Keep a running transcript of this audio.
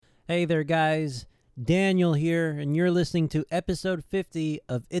Hey there, guys. Daniel here, and you're listening to episode 50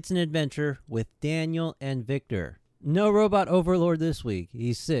 of It's an Adventure with Daniel and Victor. No robot overlord this week.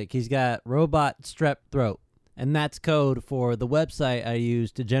 He's sick. He's got robot strep throat. And that's code for the website I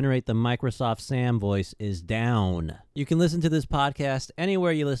use to generate the Microsoft Sam voice is down. You can listen to this podcast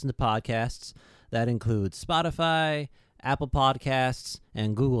anywhere you listen to podcasts. That includes Spotify, Apple Podcasts,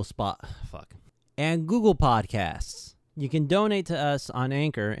 and Google Podcasts. You can donate to us on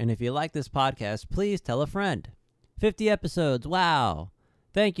Anchor, and if you like this podcast, please tell a friend. 50 episodes, wow.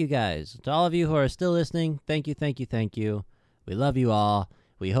 Thank you guys. To all of you who are still listening, thank you. We love you all.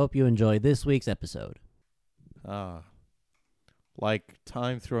 We hope you enjoy this week's episode. Like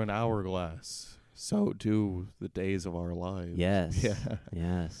time through an hourglass, so do the days of our lives. Yes. Yeah.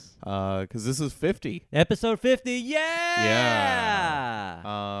 Yes. Because this is 50. Episode 50, Yeah!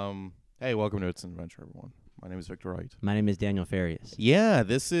 Hey, welcome to It's an Adventure, everyone. My name is Victor Wright. My name is Daniel Farias. Yeah,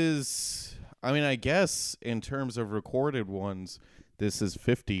 this is, I guess in terms of recorded ones, this is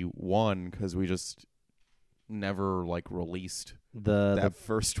 51, because we just never, released that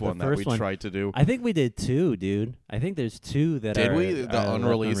first one that we tried to do. I think we did two, dude. I think there's two that Did are... we? The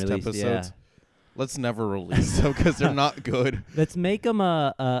unreleased episodes? Yeah. Let's never release them, because they're not good. Let's make them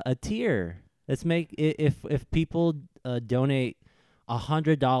a tier. Let's make... If people donate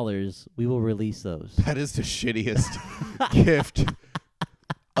 $100, we will release those. That is the shittiest gift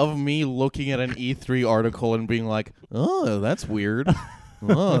of me looking at an E3 article and being like, oh, that's weird.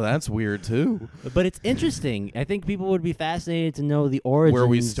 Oh, that's weird too. But it's interesting. I think people would be fascinated to know the origins. Where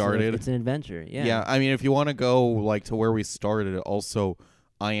we started. It's an adventure. Yeah. Yeah, if you want to go to where we started, also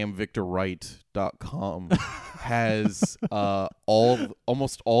IamVictorWright.com has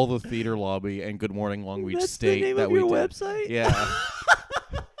almost all the theater lobby and Good Morning Long Beach That's State the name that of we your did. website? Yeah.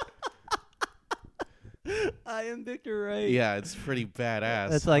 I am Victor Wright. Yeah, it's pretty badass.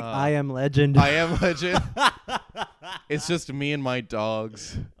 That's like I Am Legend. I Am Legend. It's just me and my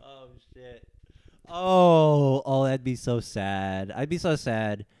dogs. Oh shit. Oh, that'd be so sad. I'd be so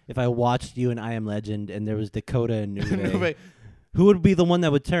sad if I watched you in I Am Legend and there was Dakota and Nube. Who would be the one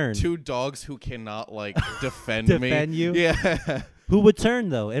that would turn? Two dogs who cannot defend me. Defend you? Yeah. Who would turn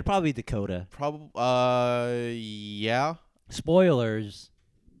though? It'd probably be Dakota. Probably. Yeah. Spoilers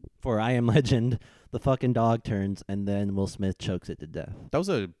for I Am Legend. The fucking dog turns and then Will Smith chokes it to death. That was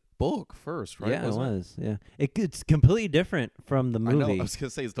a book first, right? Yeah, it was. Yeah, it's completely different from the movie. I know. I was gonna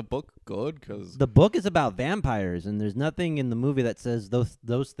say, is the book good? Because the book is about vampires, and there's nothing in the movie that says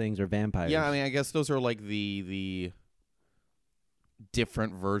those things are vampires. Yeah, I guess those are the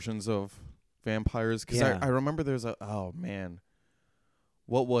different versions of vampires. Because Yeah. I remember there's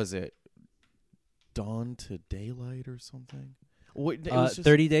what was it? Dawn to Daylight or something? It was just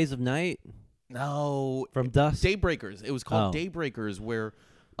 30 Days of Night. No, From Dusk. Daybreakers. It was called Oh. Daybreakers, where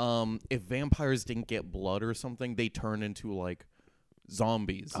if vampires didn't get blood or something, they turned into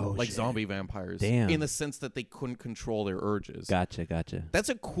zombies, shit. zombie vampires. Damn. In the sense that they couldn't control their urges. Gotcha. That's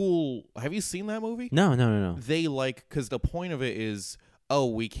a cool. Have you seen that movie? No. They because the point of it is,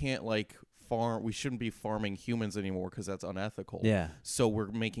 we can't farm. We shouldn't be farming humans anymore because that's unethical. Yeah. So we're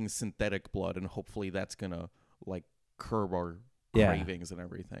making synthetic blood, and hopefully that's gonna curb our cravings and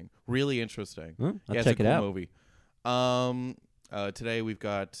everything. Really interesting. I'll it's check a it cool out. movie. Today we've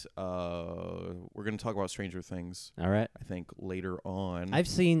got we're gonna talk about Stranger Things. All right. I think later on. I've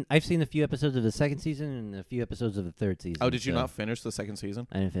seen a few episodes of the second season and a few episodes of the third season. Oh, did you not finish the second season?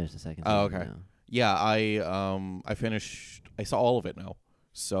 I didn't finish the second Oh, season. okay. No. Yeah, I finished. I saw all of it now.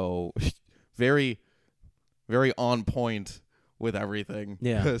 So very, very on point with everything.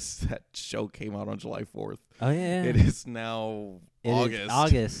 Yeah. Because that show came out on July 4th. Oh yeah. It is now August.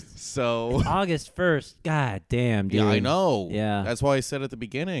 August. So It's August 1st. God damn, dude. yeah, I know. Yeah. That's why I said at the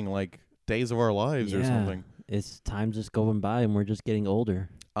beginning, days of our lives or something. It's time just going by and we're just getting older.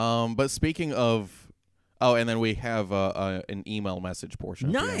 But speaking of, and then we have an email message portion.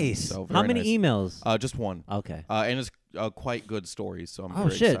 at the end. Nice. So How very many nice. emails? Just one. Okay. And it's quite good stories, so I'm Oh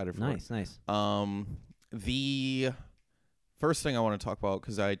very shit. excited for it. Nice. The first thing I want to talk about,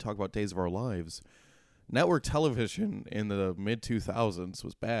 because I talk about Days of Our Lives, network television in the mid-2000s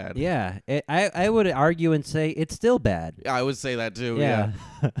was bad. Yeah. I would argue and say it's still bad. I would say that too. Yeah.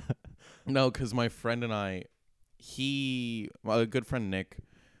 No, because my friend and I, a good friend Nick,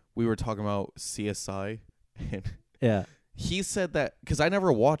 we were talking about CSI, and Yeah. he said that, because I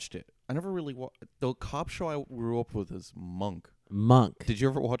never watched it. I never really watched. The cop show I grew up with is Monk. Monk. Did you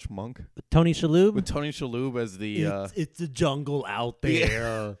ever watch Monk? Tony Shalhoub? With Tony Shalhoub as the... it's a jungle out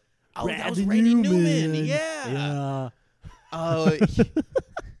there. Oh, that was Randy Newman. Yeah. I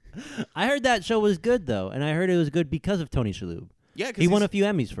heard that show was good, though, and I heard it was good because of Tony Shalhoub. Yeah, he won a few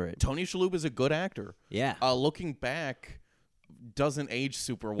Emmys for it. Tony Shalhoub is a good actor. Yeah. Looking back, doesn't age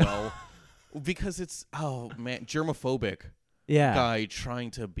super well because it's germophobic. Yeah. Guy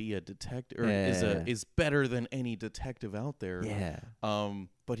trying to be a detective is better than any detective out there. Yeah.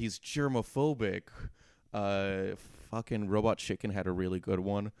 But he's germophobic. Fucking Robot Chicken had a really good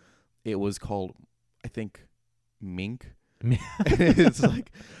one. It was called, I think, Mink. It's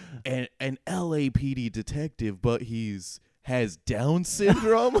like an LAPD detective, but has Down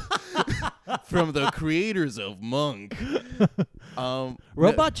syndrome from the creators of Monk.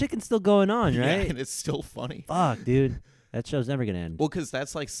 Robot Chicken's still going on, right? Yeah, and it's still funny. Fuck, dude. That show's never going to end. Well, because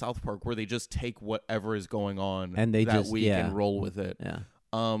that's like South Park, where they just take whatever is going on and they that week and roll with it. Yeah.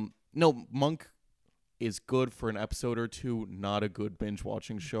 No, Monk is good for an episode or two, not a good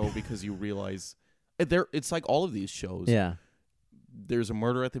binge-watching show because you realize it's like all of these shows. Yeah. There's a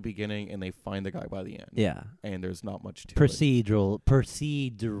murder at the beginning, and they find the guy by the end. Yeah. And there's not much to Procedurals,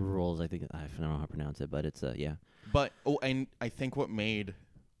 I think. I don't know how to pronounce it, but it's, yeah. But, and I think what made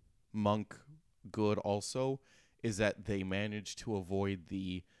Monk good also is that they managed to avoid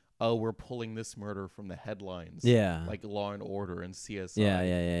we're pulling this murder from the headlines. Yeah. Like Law and Order and CSI.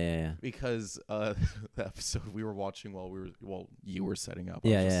 Yeah. Because the episode we were watching while you were setting up.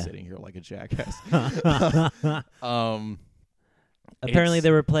 Yeah, I was just sitting here like a jackass. Apparently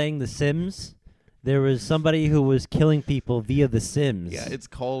they were playing The Sims. There was somebody who was killing people via The Sims. Yeah, it's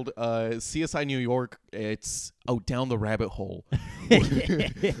called CSI New York. It's Down the Rabbit Hole.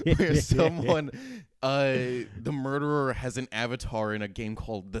 where someone, the murderer has an avatar in a game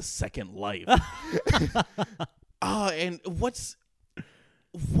called The Second Life. And what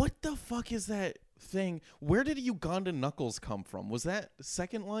the fuck is that thing? Where did Uganda Knuckles come from? Was that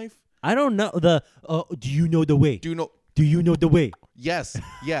Second Life? I don't know. Do you know the way? Do you know the way? Yes.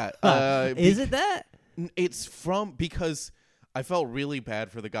 Yeah. Is it that? It's because I felt really bad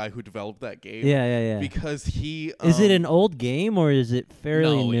for the guy who developed that game. Yeah. Because he... is it an old game or is it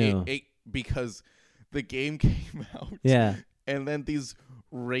fairly new? Because the game came out. Yeah. And then these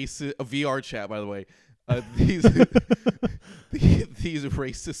racist... VR chat, by the way. These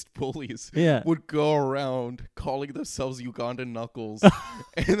racist bullies would go around calling themselves Uganda Knuckles.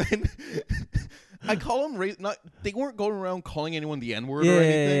 And then... I call them they weren't going around calling anyone the N-word or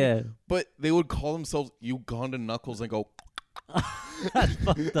anything, but they would call themselves Uganda Knuckles and go. That's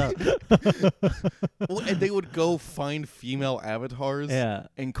fucked up. And they would go find female avatars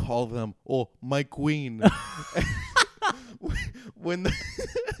and call them, my queen. when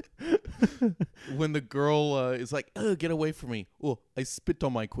the girl is like, get away from me. I spit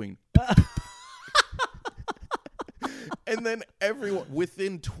on my queen. And then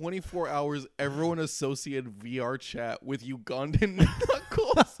within 24 hours, everyone associated VR chat with Ugandan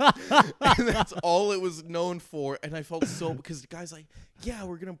Knuckles. And that's all it was known for. And I felt because the guy's like,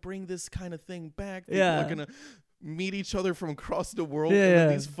 we're going to bring this kind of thing back. People are going to meet each other from across the world. And then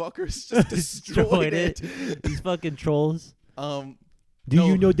these fuckers just destroyed it. These fucking trolls. Do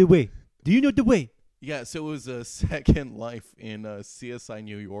you know the way? Do you know the way? Yeah, so it was a Second Life in CSI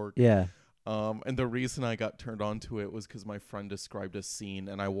New York. Yeah. And the reason I got turned on to it was because my friend described a scene,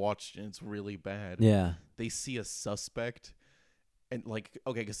 and I watched, and it's really bad. Yeah. They see a suspect, and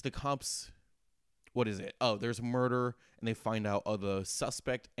because the cops, what is it? There's a murder, and they find out the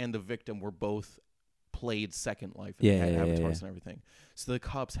suspect and the victim were both played Second Life and had avatars and everything. So the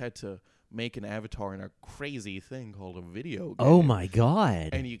cops had to make an avatar in a crazy thing called a video game. Oh my god.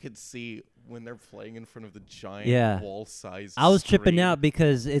 And you could see when they're playing in front of the giant wall-sized I was screen. tripping out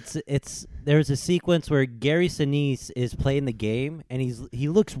because there's a sequence where Gary Sinise is playing the game and he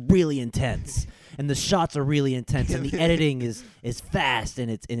looks really intense and the shots are really intense and the editing is fast and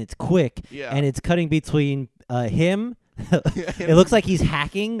it's quick and it's cutting between him. It looks like he's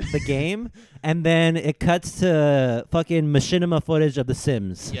hacking the game, and then it cuts to fucking machinima footage of The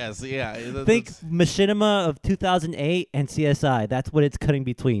Sims. Yes, yeah. Think machinima of 2008 and CSI. That's what it's cutting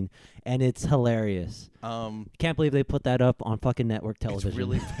between, and it's hilarious. Can't believe they put that up on fucking network television. It's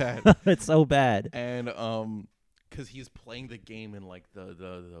really bad. It's so bad. And because he's playing the game in like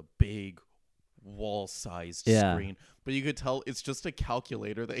the big wall-sized screen, but you could tell it's just a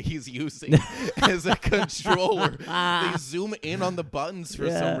calculator that he's using as a controller. They zoom in on the buttons for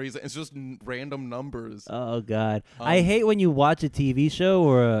some reason. It's just random numbers. Oh god, I hate when you watch a TV show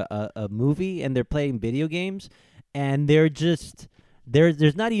or a movie and they're playing video games and they're just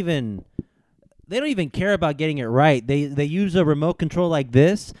there's not even. They don't even care about getting it right. They use a remote control like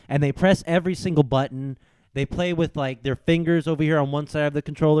this and they press every single button. They play with like their fingers over here on one side of the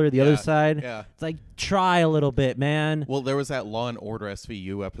controller, the other side. Yeah. It's like, try a little bit, man. Well, there was that Law and Order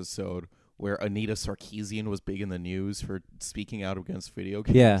SVU episode where Anita Sarkeesian was big in the news for speaking out against video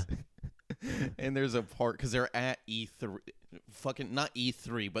games. Yeah. And there's a part because they're at E3, fucking not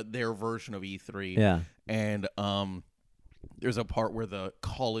E3, but their version of E3. Yeah. And there's a part where the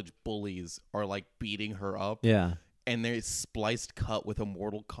college bullies are like beating her up. Yeah. And they spliced cut with a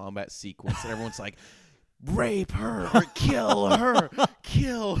Mortal Kombat sequence, and everyone's like, "Rape her or kill her,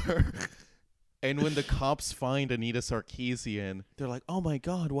 kill her." And when the cops find Anita Sarkeesian, they're like, "Oh my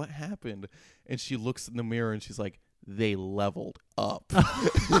God, what happened?" And she looks in the mirror and she's like, "They leveled up."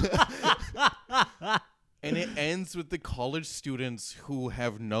 And it ends with the college students who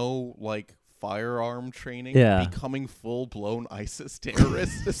have no like firearm training becoming full-blown ISIS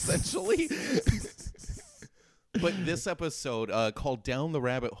terrorists, essentially. But this episode, called Down the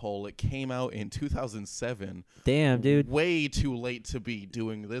Rabbit Hole, it came out in 2007. Damn, dude. Way too late to be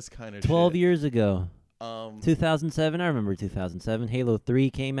doing this kind of 12 shit. years ago. 2007. I remember 2007. Halo 3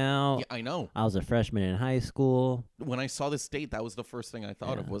 came out. Yeah, I know. I was a freshman in high school. When I saw this date, that was the first thing I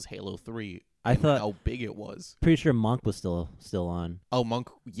thought of was Halo 3. I thought how big it was. Pretty sure Monk was still on. Oh, Monk.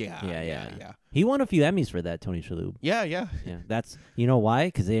 Yeah. He won a few Emmys for that, Tony Shalhoub. Yeah. That's why?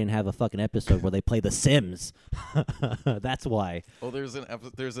 Because they didn't have a fucking episode where they play The Sims. That's why. Oh, there's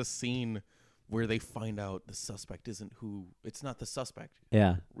a scene where they find out the suspect isn't who. It's not the suspect.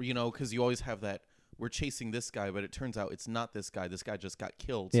 Yeah. You know, because you always have that. We're chasing this guy, but it turns out it's not this guy. This guy just got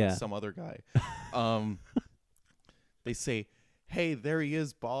killed. So it's some other guy. They say, "Hey, there he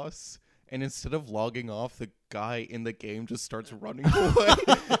is, boss." And instead of logging off, the guy in the game just starts running away.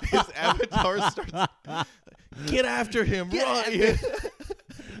 His avatar starts, "Get after him, run!"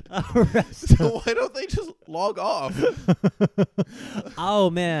 So why don't they just log off?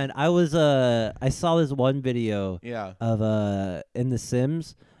 Oh man, I saw this one video of in The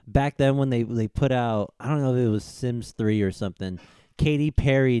Sims back then when they put out, I don't know if it was Sims 3 or something. Katy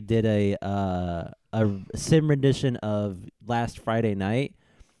Perry did a Sim rendition of Last Friday Night,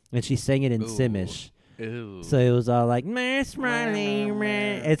 and she sang it in Simish. Ew. So it was all like it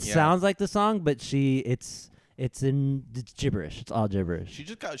sounds like the song, but it's gibberish. It's all gibberish. She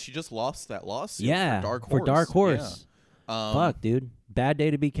just lost that lawsuit. Yeah, for Dark Horse. Yeah. Fuck, dude. Bad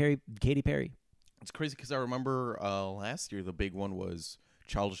day to be Katy Perry. It's crazy because I remember last year the big one was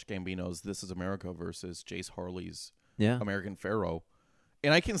Childish Gambino's "This Is America" versus Jace Harley's American Pharaoh,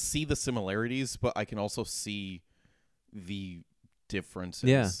 and I can see the similarities, but I can also see the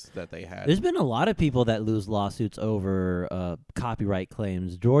differences that they had. There's been a lot of people that lose lawsuits over copyright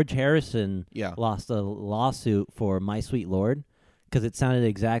claims. George Harrison lost a lawsuit for "My Sweet Lord" because it sounded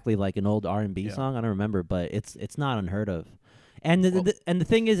exactly like an old R&B song. I don't remember, but it's not unheard of. And the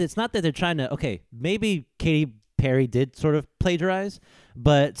thing is, it's not that they're trying to. Okay, maybe Katy Perry did sort of plagiarize,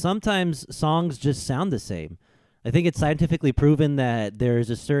 but sometimes songs just sound the same. I think it's scientifically proven that there's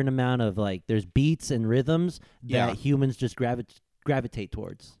a certain amount of there's beats and rhythms that humans just gravitate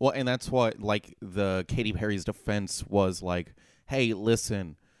towards. Well, and that's what the Katy Perry's defense was like, "Hey,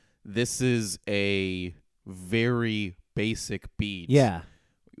 listen, this is a very basic beat. Yeah.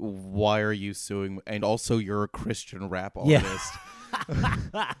 Why are you suing me? And also, you're a Christian rap artist.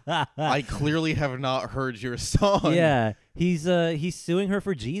 I clearly have not heard your song." Yeah, he's suing her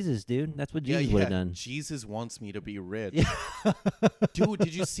for Jesus, dude. That's what Jesus would have done. Jesus wants me to be rich. Dude,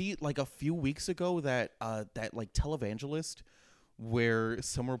 did you see a few weeks ago that televangelist where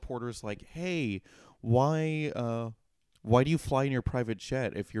some reporters "Hey, why do you fly in your private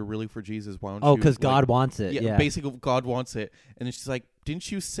jet if you're really for Jesus? Why don't you?" Oh, because God wants it. Yeah, basically God wants it. And then she's like,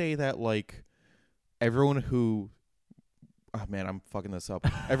 "Didn't you say that everyone who..." Oh man, I'm fucking this up.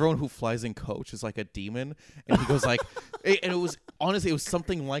 Everyone who flies in coach is like a demon, and he goes and it was honestly, it was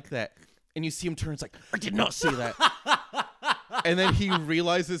something like that. And you see him turn, it's like, "I did not say that." And then he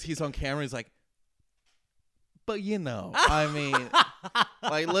realizes he's on camera. He's like, "But I mean,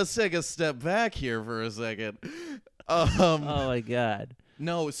 let's take a step back here for a second." Oh my God.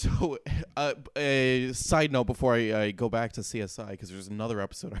 No, so a side note before I go back to CSI, because there's another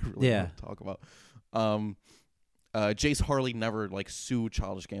episode I really want to talk about. Jace Harley never sued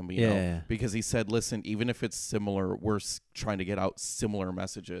Childish Gambino because he said, "Listen, even if it's similar, we're trying to get out similar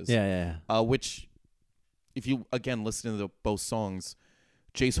messages." Which, if you again listen to both songs,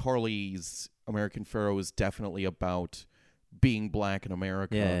 Jace Harley's American Pharaoh is definitely about being black in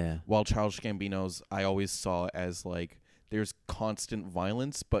America. While Childish Gambino's, I always saw as there's constant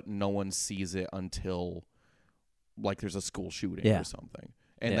violence, but no one sees it until there's a school shooting or something.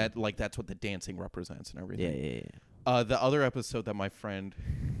 And that's what the dancing represents and everything. The other episode that my friend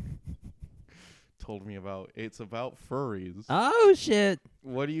told me about, it's about furries. Oh shit!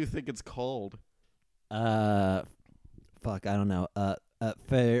 What do you think it's called? Fuck, I don't know.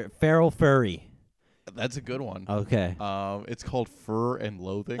 Feral furry. That's a good one. Okay. It's called Fur and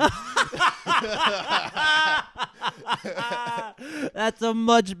Loathing. That's a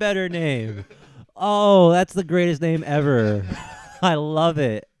much better name. Oh, that's the greatest name ever. I love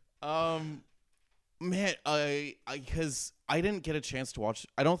it. Man, because I didn't get a chance to watch.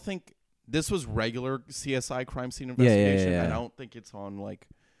 I don't think this was regular CSI crime scene investigation. Yeah. I don't think it's on like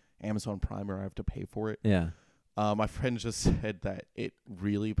Amazon Prime or I have to pay for it. Yeah. My friend just said that it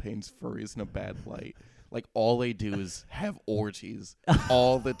really paints furries in a bad light. Like all they do is have orgies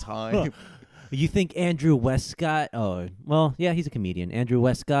all the time. You think Andrew Westcott? Oh, well, yeah, he's a comedian. Andrew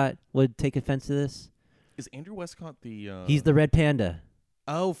Westcott would take offense to this. Is Andrew Westcott the? He's the Red Panda.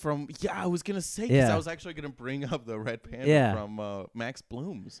 Oh, I was gonna say because I was actually gonna bring up the Red Panda from Max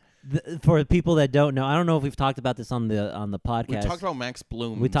Bloom's. For people that don't know, I don't know if we've talked about this on the podcast. We talked about Max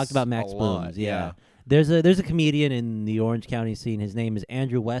Bloom's. We talked about Max Bloom's. Yeah. There's a comedian in the Orange County scene. His name is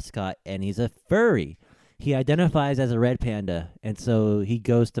Andrew Westcott, and he's a furry. He identifies as a red panda, and so he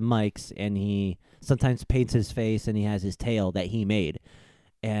goes to Mike's, and he sometimes paints his face, and he has his tail that he made.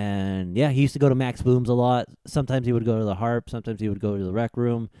 And, yeah, he used to go to Max Bloom's a lot. Sometimes he would go to the Harp. Sometimes he would go to the Rec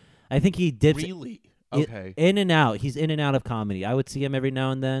Room. I think he did. Really? Okay. In and out. He's in and out of comedy. I would see him every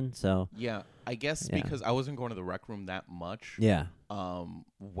now and then. So yeah, I guess because I wasn't going to the Rec Room that much. Yeah.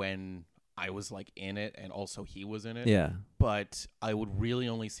 When I was like in it, and also he was in it. Yeah. But I would really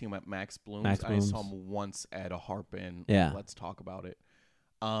only see him at Max Bloom's. I saw him once at a Harp in. Yeah. Let's talk about it.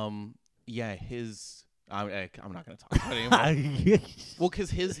 Yeah, his. I'm not gonna talk about it anymore. Well,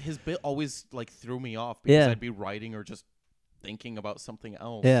 because his bit always like threw me off because I'd be writing or just thinking about something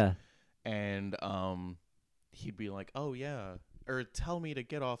else. Yeah. And he'd be like, "Oh yeah," or tell me to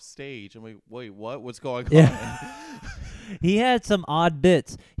get off stage. I'm like, "Wait, what? What's going on?" He had some odd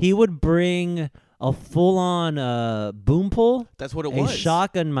bits. He would bring a full-on boom pole. That's what it was. A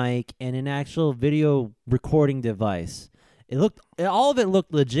shotgun mic and an actual video recording device. All of it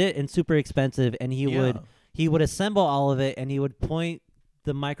looked legit and super expensive, and he would assemble all of it, and he would point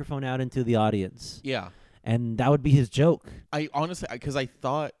the microphone out into the audience. Yeah. And that would be his joke. I honestly, because I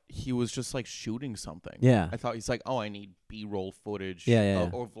thought he was just like shooting something. Yeah. I thought he's like, oh, I need B-roll footage.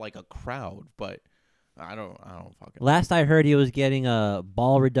 Of like a crowd, but I don't fucking. Last I heard, he was getting a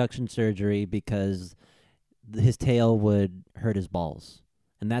ball reduction surgery because his tail would hurt his balls.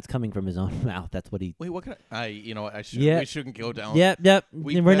 And that's coming from his own mouth. That's what he. Wait, what can we shouldn't go down. Yep.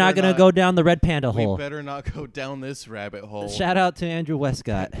 We're not going to go down the Red Panda hole. We better not go down this rabbit hole. Shout out to Andrew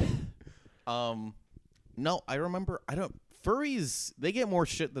Westcott. No, I remember. Furries, they get more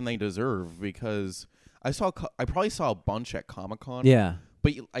shit than they deserve because I probably saw a bunch at Comic-Con. Yeah.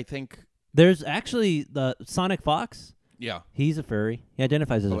 But I think there's actually the Sonic Fox. Yeah. He's a furry. He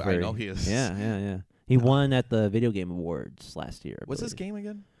identifies as a furry. I know he is. Yeah. He won at the Video Game Awards last year. What's his game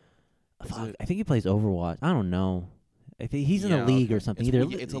again? I think he plays Overwatch. I don't know. I think he's in a league or something.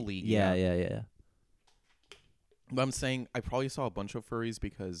 It's a league. Yeah. But I'm saying I probably saw a bunch of furries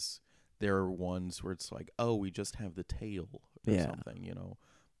because there are ones where it's like, oh, we just have the tail or something, you know.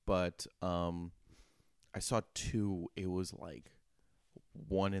 But I saw two. It was like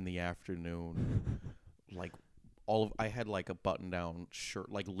 1 in the afternoon, like. I had like a button-down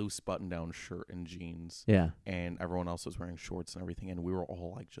shirt, like loose button-down shirt and jeans. Yeah. And everyone else was wearing shorts and everything, and we were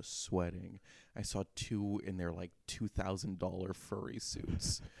all like just sweating. I saw two in their like $2,000 furry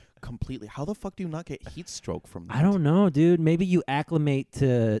suits. Completely. How the fuck do you not get heat stroke from that? I don't know, dude. Maybe you acclimate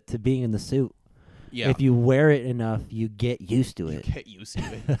to being in the suit. Yeah. If you wear it enough, you get used to it. You get used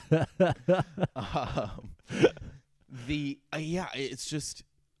to it. It's just.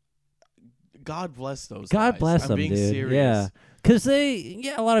 God bless those guys. God bless them, I'm being dude. serious. Yeah. Because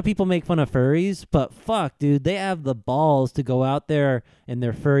a lot of people make fun of furries, but fuck, dude, they have the balls to go out there in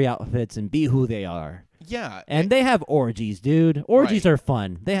their furry outfits and be who they are. Yeah. And they have orgies, dude. Orgies are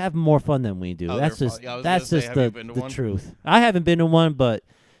fun. They have more fun than we do. Oh, that's just the one? Truth. I haven't been to one, but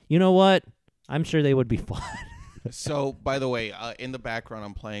you know what? I'm sure they would be fun. So, by the way, in the background,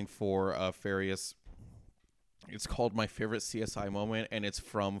 I'm playing for Farius. It's called My Favorite CSI Moment, and it's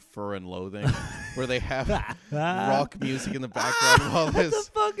from Fur and Loathing, where they have rock music in the background while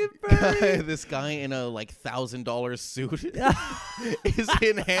this guy in a like $1,000 suit is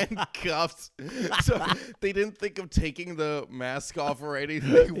in handcuffs. So they didn't think of taking the mask off or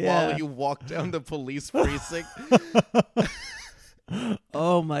anything while you walk down the police precinct.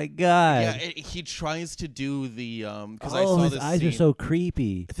 Oh my god! Yeah, he tries to do the because I saw his this eyes scene. are so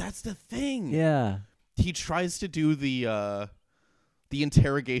creepy. That's the thing. Yeah. He tries to do the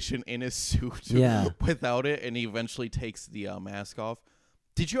interrogation in his suit without it, and he eventually takes the mask off.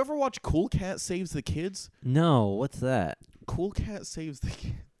 Did you ever watch Cool Cat Saves the Kids? No, what's that? Cool Cat Saves the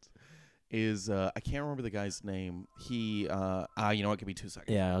Kids is I can't remember the guy's name. He you know what? Give me 2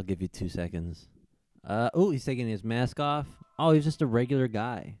 seconds. Yeah, I'll give you 2 seconds. He's taking his mask off. Oh, he's just a regular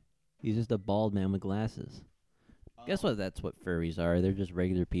guy. He's just a bald man with glasses. Guess what? That's what furries are. They're just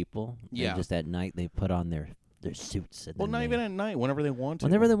regular people. Yeah. And just at night they put on their suits. And Well, then not they- even at night. Whenever they want to.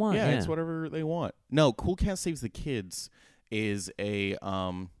 Whenever they want, Yeah, yeah. it's whatever they want. No, Cool Cat Saves the Kids is a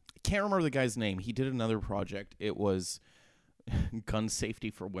can't remember the guy's name. He did another project. It was gun safety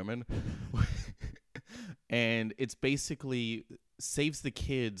for women. And it's basically Saves the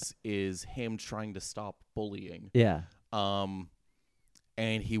Kids is him trying to stop bullying. Yeah.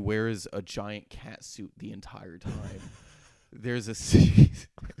 And he wears a giant cat suit the entire time. There's a scene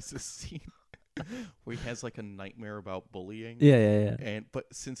where he has like a nightmare about bullying. Yeah. But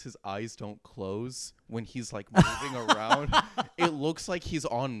since his eyes don't close when he's like moving around, it looks like he's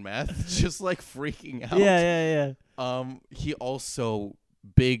on meth, just like freaking out. Yeah. He also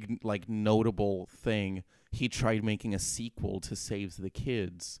big like notable thing. He tried making a sequel to Saves the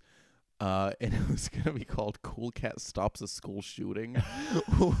Kids. And it was going to be called Cool Cat Stops a School Shooting.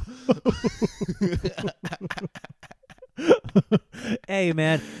 Hey,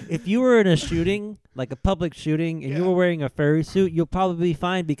 man, if you were in a shooting, like a public shooting, and you were wearing a furry suit, you'll probably be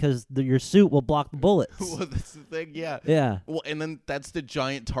fine because your suit will block the bullets. Well, that's the thing, yeah. Yeah. Well, and then that's the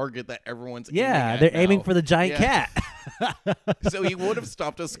giant target that everyone's aiming Yeah, at they're now. aiming for the giant cat. So he would have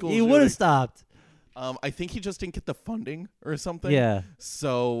stopped a school He shooting. would have stopped. I think he just didn't get the funding or something. Yeah.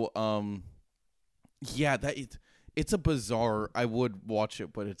 So, yeah, it's a bizarre. I would watch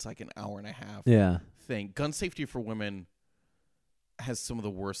it, but it's like an hour and a half. Yeah. Thing. Gun Safety for Women has some of the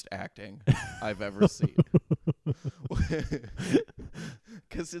worst acting I've ever seen.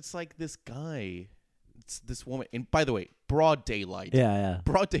 Because it's like this guy, it's this woman, and by the way, broad daylight. Yeah.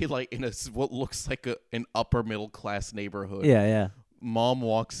 Broad daylight in what looks like an upper middle class neighborhood. Yeah. Mom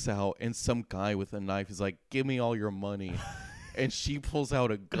walks out, and some guy with a knife is like, "Give me all your money," and she pulls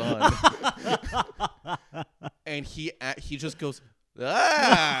out a gun, and he just goes,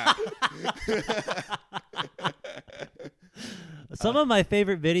 "Ah!" Some of my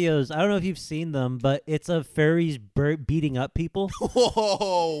favorite videos, I don't know if you've seen them, but it's of furries beating up people.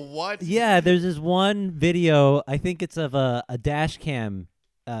 Whoa, what? Yeah, there's this one video, I think it's of a dash cam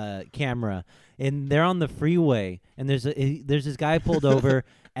camera, and they're on the freeway, and there's this guy pulled over,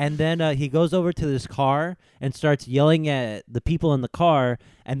 and then he goes over to this car and starts yelling at the people in the car,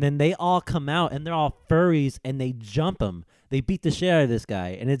 and then they all come out, and they're all furries, and they jump him. They beat the shit out of this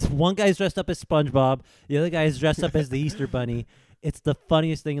guy, and it's one guy's dressed up as SpongeBob, the other guy's dressed up as the Easter Bunny. It's the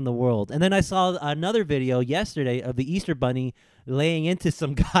funniest thing in the world. And then I saw another video yesterday of the Easter Bunny laying into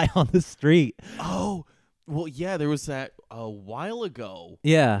some guy on the street. Oh, well, yeah, there was that a while ago.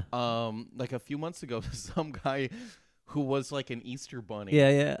 Yeah. Like a few months ago, some guy who was like an Easter Bunny.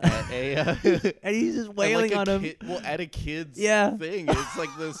 Yeah. At a, and he's just wailing on him. Well, at a kid's Yeah. thing. It's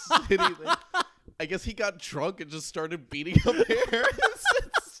like this city thing. I guess he got drunk and just started beating up parents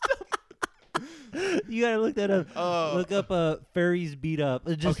and stuff. You gotta look that up. Look up furries beat up.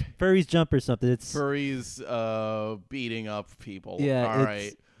 Just furries jump or something. It's furries beating up people. Yeah. All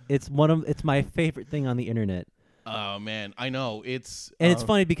right. It's my favorite thing on the internet. Oh man, I know. It's it's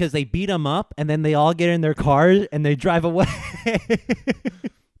funny because they beat them up and then they all get in their cars and they drive away.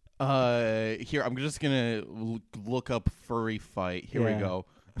 Here I'm just gonna look up furry fight. Here we go.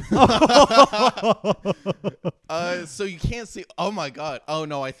 So you can't see. Oh my god. Oh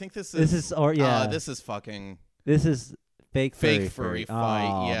no, I think this is this is fucking. This is fake furry fight.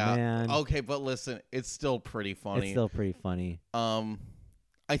 Oh, yeah. Man. Okay, but listen, it's still pretty funny. It's still pretty funny.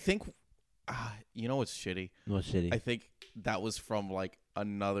 I think. You know what's shitty? What's shitty? I think that was from like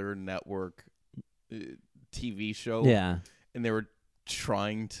another network TV show. Yeah. And they were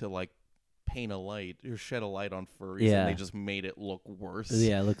trying to like paint a light or shed a light on furries, Yeah. and they just made it look worse.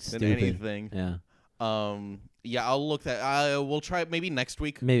 Yeah, it looks than stupid. anything. Yeah. Yeah, I'll look that. We'll try it maybe next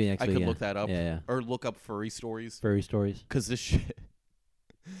week. Maybe next I week. could yeah. look that up. Yeah. Or look up furry stories. Furry stories. Because this shit,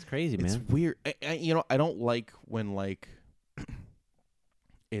 It's crazy, man. it's weird. I don't like when like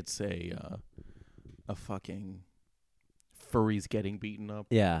it's a fucking furries getting beaten up.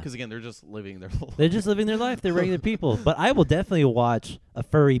 Yeah. Because again, they're just living their life. They're just living their life. They're regular people. But I will definitely watch a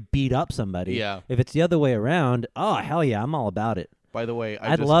furry beat up somebody. Yeah. If it's the other way around, oh, hell yeah, I'm all about it. By the way,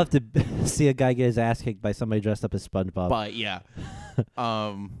 I'd love to see a guy get his ass kicked by somebody dressed up as SpongeBob. But yeah.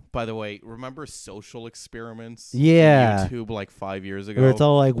 By the way, remember Social Experiments? Yeah. On YouTube like 5 years ago. Where it's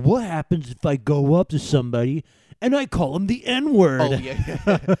all like, what happens if I go up to somebody and I call him the N-word. Oh,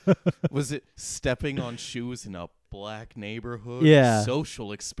 yeah. Was it stepping on shoes in a black neighborhood? Yeah.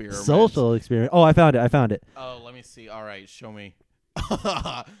 Social experiment. Social experiment. Oh, I found it. Oh, let me see. All right, show me.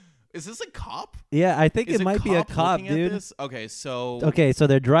 Is this a cop? Yeah, I think Is it might be a cop, looking at dude. this? Okay, so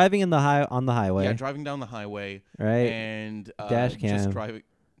they're driving on the highway. yeah, driving down the highway, right? and Dash cam. just driving.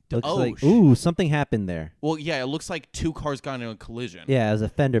 Looks Oh, like something happened there. Well, yeah, it looks like two cars got in a collision. Yeah, it was a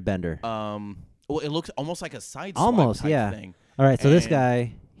fender bender. Well, it looks almost like a side Almost, swipe type yeah. thing. All right, so this And-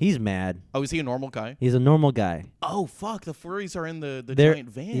 guy, he's mad. Oh, is he a normal guy? He's a normal guy. Oh, fuck! The furries are in the They're- giant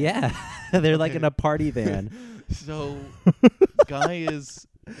van. Yeah, they're like in a party van. So, guy's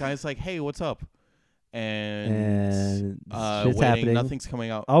like, "Hey, what's up?" And waiting, shit's happening. nothing's coming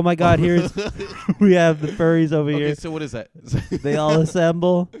out. Oh my God! Here's we have the furries over Okay, here. so what is that? They all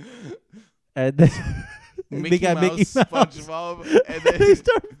assemble, and they Mickey got Mouse, Mickey Mouse. SpongeBob, and they then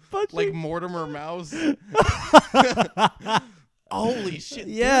start punching. like Mortimer Mouse. Holy shit!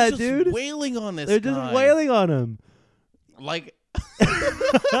 Yeah, they're just dude. wailing on this. They're guy. just wailing on him. Like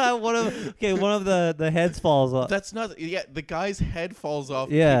one of the heads falls off. that's not. Yeah, the guy's head falls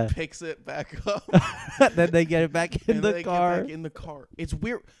off. Yeah. He picks it back up. Then they get it back in and the they car. Get back in the car. It's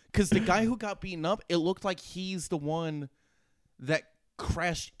weird because the guy who got beaten up, it looked like he's the one that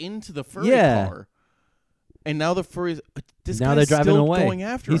crashed into the furry Yeah. car. And now the furries. This Now guy's they're driving still away. going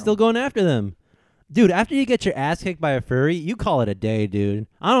after He's him. still going after them. Dude, after you get your ass kicked by a furry, you call it a day, dude.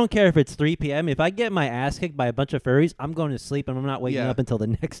 I don't care if it's 3 p.m. If I get my ass kicked by a bunch of furries, I'm going to sleep and I'm not waking Yeah. up until the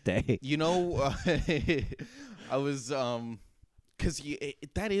next day. You know, I was because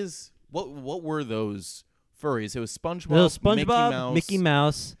that is what were those furries? It was SpongeBob, Little SpongeBob, Mickey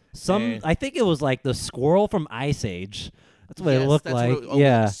Mouse. some. I think it was like the squirrel from Ice Age. That's what it looked that's like. what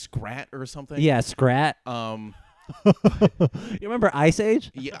Yeah, Scrat or something. yeah, Scrat. You remember Ice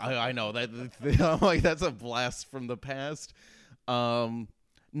Age? Yeah, I know that. I'm like, that's a blast from the past. No,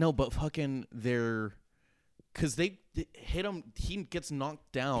 but fucking because they hit him. He gets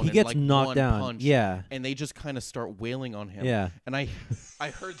knocked down. He in gets like knocked one down. punch, Yeah. and they just kind of start wailing on him. Yeah. And I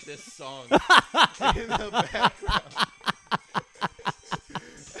heard this song in the background.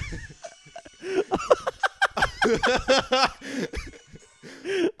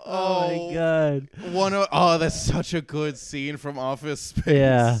 Oh my God. That's such a good scene from Office Space.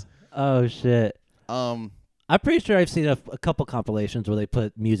 Yeah. Oh shit. Um, I'm pretty sure I've seen a couple compilations where they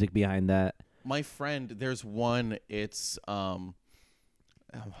put music behind that. my friend, there's one. It's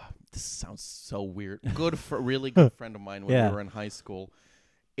this sounds so weird. Really good friend of mine when Yeah. we were in high school.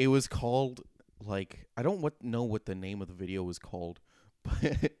 It was called like I don't know what the name of the video was called,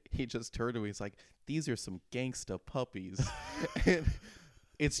 but he just turned to me. He's like, "These are some gangsta puppies," and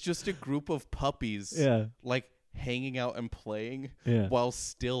it's just a group of puppies, Yeah. like hanging out and playing, Yeah. while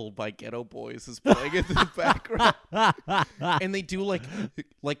Still by Ghetto Boys is playing in the background, and they do like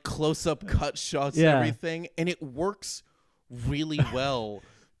close up cut shots Yeah. and everything, and it works really well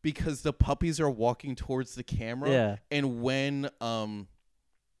because the puppies are walking towards the camera, Yeah. and when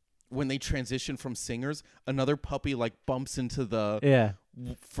they transition from singers, another puppy like bumps into the Yeah.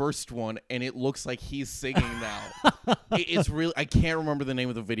 first one, and it looks like he's singing now. It's really, I can't remember the name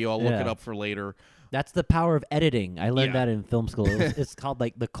of the video. I'll look Yeah. it up for later. That's the power of editing. I learned Yeah. that in film school. It's called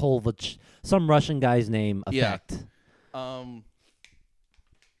like the Kovac, some Russian guy's name Yeah. effect. Um,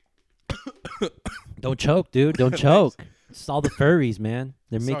 Don't choke, dude. Don't choke. It's all the furries, man.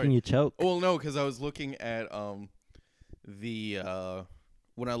 They're Sorry. making you choke. well, no, because I was looking at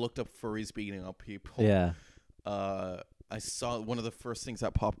when I looked up furries beating up people. Yeah. I saw one of the first things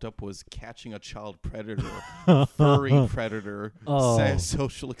that popped up was catching a child predator, furry predator, Oh.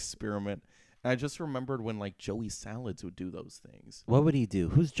 social experiment. And I just remembered when like Joey Salads would do those things. What would he do?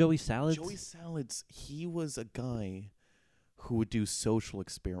 Who's Joey Salads? Joey Salads, he was a guy who would do social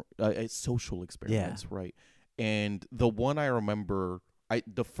experiments, right? And the one I remember,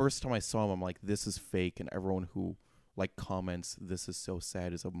 the first time I saw him, I'm like, this is fake, and everyone who like comments, this is so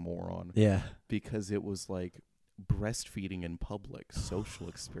sad, is a moron. Yeah. Because it was like breastfeeding in public, social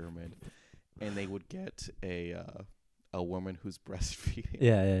experiment, and they would get a woman who's breastfeeding.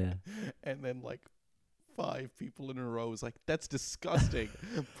 Yeah, yeah, yeah. And then like 5 people in a row was like, that's disgusting.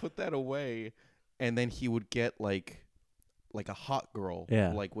 Put that away. And then he would get like a hot girl,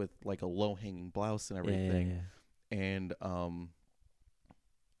 Yeah. like with like a low hanging blouse and Yeah, everything. yeah, yeah. And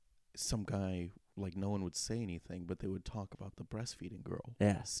some guy, like no one would say anything, but they would talk about the breastfeeding girl.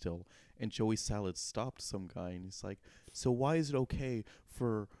 Yeah. Still. And Joey Salads stopped some guy and he's like, so why is it okay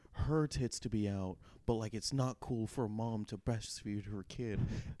for her tits to be out, but like it's not cool for a mom to breastfeed her kid.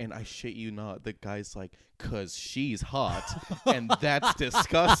 And I shit you not, the guy's like, 'cause she's hot, and that's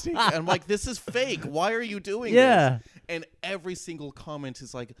disgusting. And I'm like, this is fake. Why are you doing this? And every single comment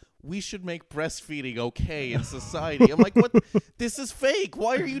is like, we should make breastfeeding okay in society. I'm like, what? This is fake.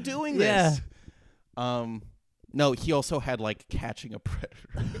 Why are you doing this? No, he also had like Catching a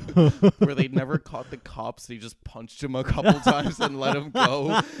Predator, where they never caught the cops. They just punched him a couple times and let him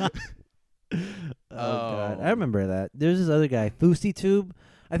go. God, I remember that. There's this other guy, FouseyTube.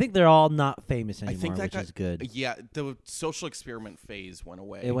 I think they're all not famous anymore, I think that which is good. Yeah, the social experiment phase went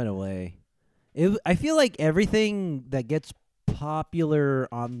away. It went away. I feel like everything that gets popular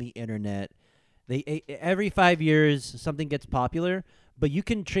on the internet, every 5 years something gets popular, but you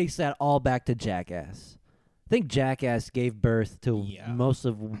can trace that all back to Jackass. I think Jackass gave birth to most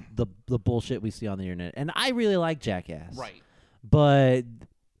of the bullshit we see on the internet, and I really like Jackass. Right. But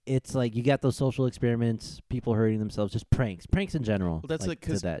it's like you got those social experiments, people hurting themselves, just pranks in general. Well, that's like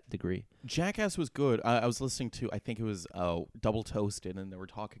to that degree. Jackass was good. I was listening to, I think it was Double Toasted, and they were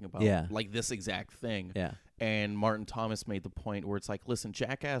talking about like this exact thing. Yeah. And Martin Thomas made the point where it's like, listen,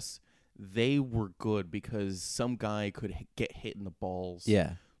 Jackass, they were good because some guy could get hit in the balls.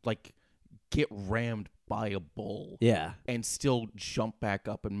 Yeah. Like get rammed by a bull. Yeah. And still jump back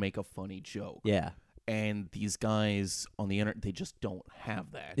up and make a funny joke. Yeah. And these guys on the internet, they just don't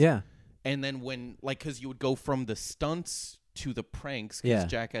have that. Yeah. And then when, like, because you would go from the stunts to the pranks, because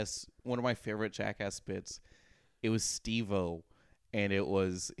Jackass, one of my favorite Jackass bits, it was Steve-O, and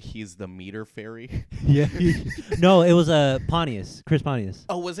he's the meter fairy. Yeah. No, it was Pontius, Chris Pontius.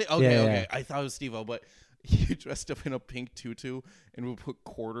 Oh, was it? Okay, okay. I thought it was Steve-O, but he dressed up in a pink tutu and would put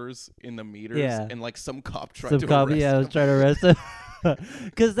quarters in the meters. Yeah. And, like, some cop tried to arrest him. Yeah, I was trying to arrest him.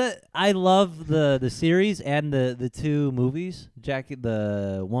 Because I love the series and the two movies,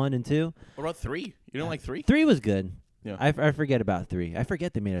 the 1 and 2. What about 3? You don't like 3? 3 was good. Yeah. I forget about 3. I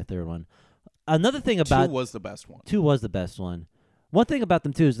forget they made a third one. Another thing about 2 was the best one. 2 was the best one. One thing about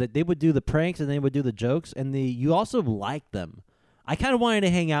them too is that they would do the pranks and they would do the jokes, and you also liked them. I kind of wanted to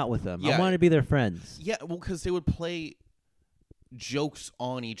hang out with them. I wanted to be their friends. Yeah, well, because they would play jokes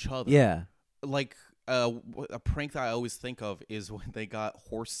on each other. Yeah. Like, a prank that I always think of is when they got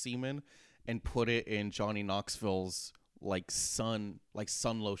horse semen and put it in Johnny Knoxville's sun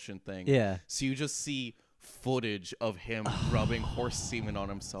lotion thing. Yeah. So you just see footage of him rubbing horse semen on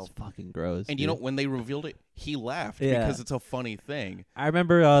himself. It's fucking gross. And dude. you know, when they revealed it, he laughed because it's a funny thing. I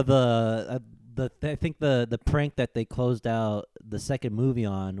remember I think the prank that they closed out the second movie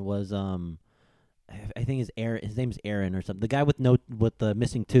on was I think his name is Aaron or something. The guy with the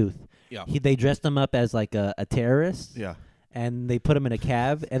missing tooth. Yeah. They dressed him up as like a terrorist. Yeah. And they put him in a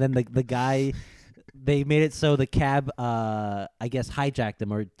cab, and then the guy, they made it so the cab, I guess, hijacked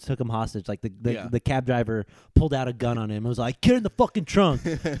him or took him hostage. Like the cab driver pulled out a gun on him. It was like, get in the fucking trunk.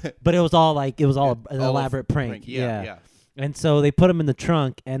 But it was all an elaborate prank. Yeah. And so they put him in the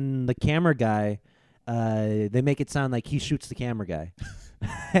trunk, and the camera guy, they make it sound like he shoots the camera guy.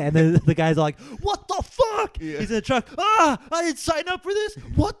 And then the guy's all like, what the fuck? Yeah. He's in the truck. I didn't sign up for this.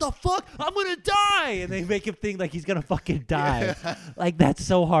 What the fuck? I'm going to die. And they make him think like he's going to fucking die. Yeah. Like, that's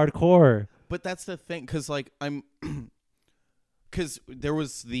so hardcore. But that's the thing, because because there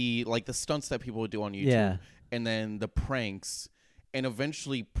was the stunts that people would do on YouTube, and then the pranks, and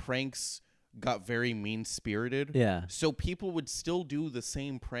eventually pranks got very mean-spirited. Yeah. So people would still do the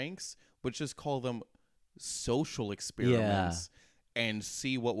same pranks, but just call them social experiments. And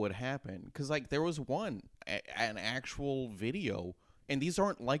see what would happen. Because, there was an actual video, and these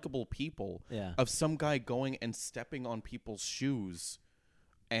aren't likable people, of some guy going and stepping on people's shoes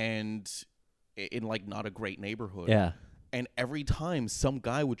and in, not a great neighborhood. Yeah. And every time, some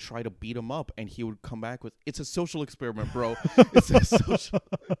guy would try to beat him up, and he would come back with, it's a social experiment, bro. It's a social...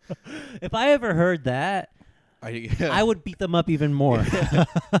 If I ever heard that, I would beat them up even more.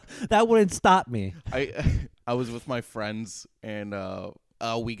 That wouldn't stop me. I was with my friends, and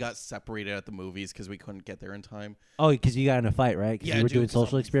we got separated at the movies because we couldn't get there in time. Oh, because you got in a fight, right? Because you were doing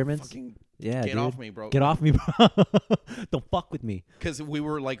social experiments? Get off me, bro. Get off me, bro. Don't fuck with me. Because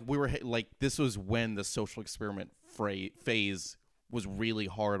this was when the social experiment phase was really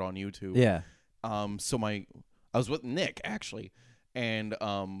hard on YouTube. Yeah. So I was with Nick, actually, and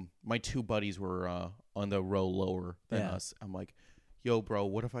my two buddies were on the row lower than us. I'm like, yo, bro,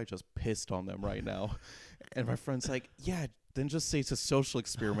 what if I just pissed on them right now? And my friend's like, yeah, then just say it's a social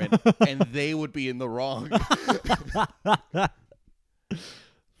experiment, and they would be in the wrong.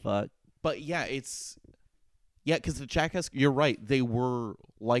 Fuck. But yeah, it's Yeah, because the Jackass, you're right, they were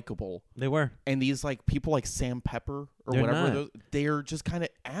likable. They were. And these like people like Sam Pepper or They're whatever, not. they're just kind of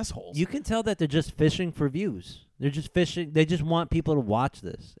assholes. You can tell that they're just fishing for views. They're just fishing. They just want people to watch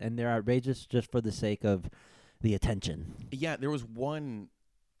this, and they're outrageous just for the sake of the attention. Yeah, there was one,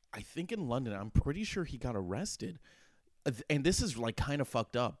 I think in London, I'm pretty sure he got arrested. And this is like kind of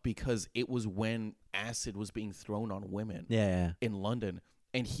fucked up because it was when acid was being thrown on women in London.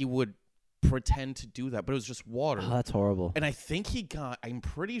 And he would pretend to do that, but it was just water. Oh, that's horrible. And I think I'm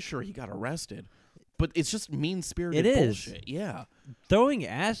pretty sure he got arrested. But it's just mean-spirited bullshit. Yeah. Throwing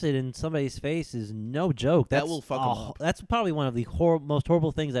acid in somebody's face is no joke. That will fuck them up. That's probably one of the most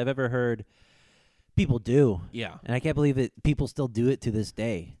horrible things I've ever heard people do. Yeah. And I can't believe it. People still do it to this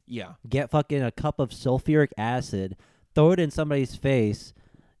day. Yeah. Get fucking a cup of sulfuric acid, throw it in somebody's face,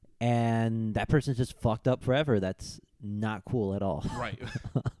 and that person's just fucked up forever. That's not cool at all. Right.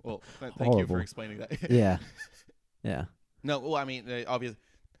 Well, thank you for explaining that. Yeah. Yeah. No, well, I mean, obviously,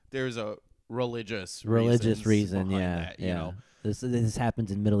 there's a religious reason. Yeah. That, you know, this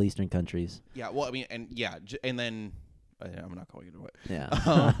happens in Middle Eastern countries. Yeah. Well, I mean, and then I'm not going into it.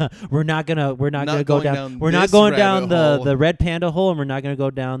 Yeah. we're not gonna not go going down. We're not going down the red panda hole, and we're not gonna go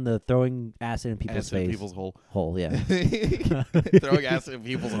down the throwing acid in people's face. People's hole. Yeah. Throwing acid in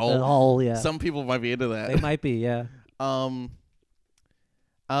people's hole. The hole. Yeah. Some people might be into that. They might be. Yeah.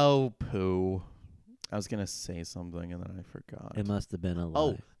 Oh, poo. I was going to say something and then I forgot. It must have been a lie.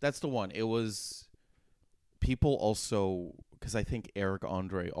 Oh, that's the one. It was people also, because I think Eric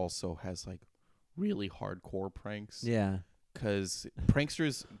Andre also has like really hardcore pranks. Yeah. Because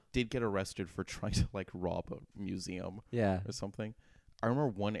pranksters did get arrested for trying to like rob a museum. Yeah. Or something. I remember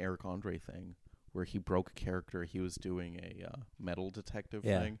one Eric Andre thing where he broke a character. He was doing a metal detective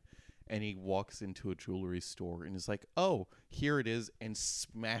thing. And he walks into a jewelry store and is like, "Oh, here it is," and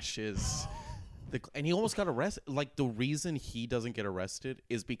smashes and he almost got arrested. Like, the reason he doesn't get arrested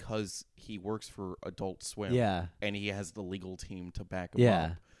is because he works for Adult Swim. Yeah. And he has the legal team to back him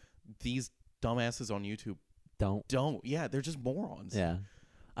up. These dumbasses on YouTube don't. Yeah, they're just morons. Yeah.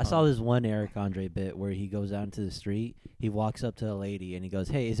 I saw this one Eric Andre bit where he goes out into the street, he walks up to a lady, and he goes,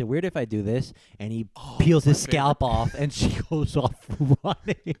 "Hey, is it weird if I do this?" And he peels his scalp off, and she goes off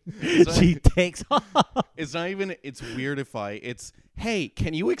running. She takes off. It's not even, it's weird if it's, "Hey,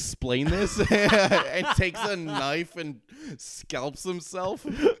 can you explain this?" And takes a knife and scalps himself.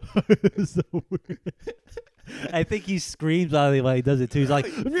 So weird. I think he screams out while he does it, too. He's like,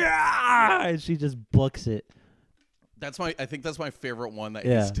 "Nah!" And she just books it. I think that's my favorite one that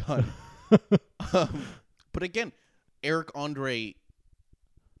he's done. But again, Eric Andre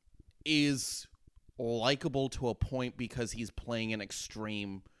is likable to a point because he's playing an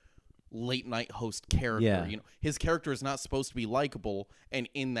extreme late night host character. Yeah. You know, his character is not supposed to be likable, and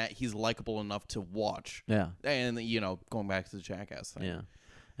in that he's likable enough to watch. Yeah. And going back to the Jackass thing. Yeah.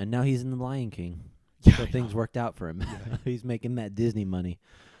 And now he's in The Lion King. Yeah, so things worked out for him. Yeah. He's making that Disney money.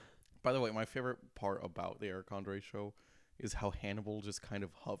 By the way, my favorite part about the Eric Andre show is how Hannibal just kind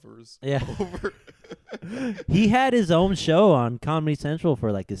of hovers over. He had his own show on Comedy Central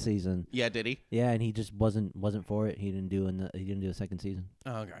for like a season. Yeah, did he? Yeah, and he just wasn't for it. He didn't do a second season.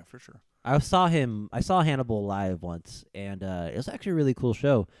 Oh, okay, for sure. I saw Hannibal live once, and it was actually a really cool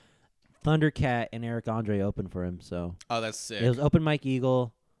show. Thundercat and Eric Andre opened for him, so. Oh, that's sick. It was open Mike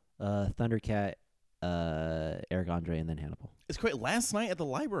Eagle, Thundercat, Eric Andre, and then Hannibal. It's great. Last night at the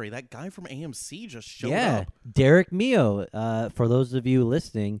library, that guy from AMC just showed up. Yeah, Derek Mio. For those of you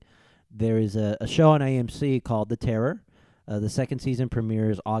listening, there is a show on AMC called The Terror. The second season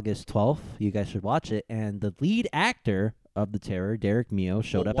premieres August 12th. You guys should watch it. And the lead actor of The Terror, Derek Mio,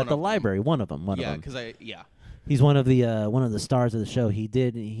 showed up at the library. One of them. Yeah, because he's one of the stars of the show.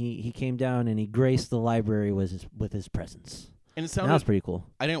 He came down and he graced the library with his presence. And that was pretty cool.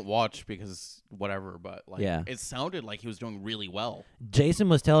 I didn't watch because whatever, but it sounded like he was doing really well. Jason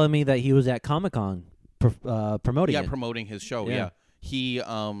was telling me that he was at Comic-Con promoting it. Yeah, promoting his show. Yeah. He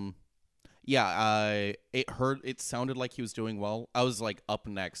it sounded like he was doing well. I was like up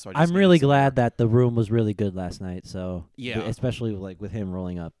next, so I'm really glad that the room was really good last night. So yeah, especially like with him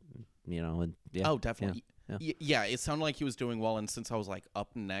rolling up, and oh, definitely. Yeah, it sounded like he was doing well, and since I was like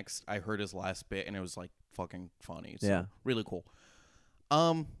up next, I heard his last bit, and it was like fucking funny. So really cool.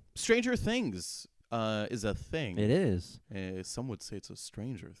 Stranger Things is a thing. It is. Some would say it's a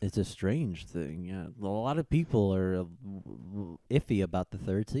stranger thing. It's a strange thing. Yeah, a lot of people are iffy about the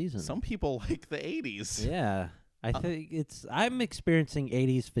third season. Some people like the 80s. Yeah, I think I'm experiencing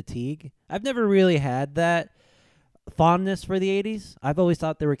 80s fatigue. I've never really had that fondness for the 80s. I've always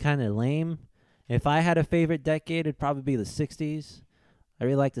thought they were kind of lame. If I had a favorite decade, it'd probably be the 60s. I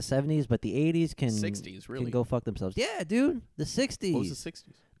really like the 70s, but the 80s can 60s, really. can go fuck themselves. Yeah, dude. The 60s. What was the 60s?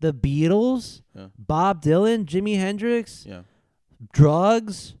 The Beatles, Yeah. Bob Dylan, Jimi Hendrix, Yeah.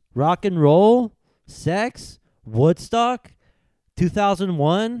 drugs, rock and roll, sex, Woodstock,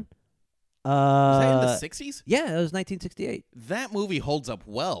 2001. Was that in the 60s? Yeah, it was 1968. That movie holds up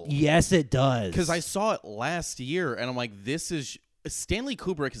well. Yes, it does. Because I saw it last year, and I'm like, this is... Stanley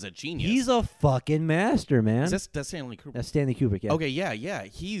Kubrick is a genius. He's a fucking master, man. That's Stanley Kubrick. That's Stanley Kubrick, yeah. Okay, yeah.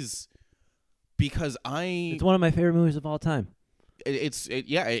 He's... Because It's one of my favorite movies of all time.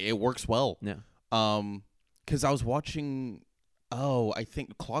 It works well. Yeah. Because I was watching... I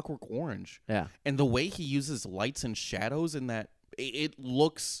think Clockwork Orange. Yeah. And the way he uses lights and shadows in that... It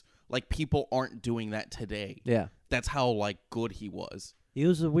looks like people aren't doing that today. Yeah. That's how, like, good he was. He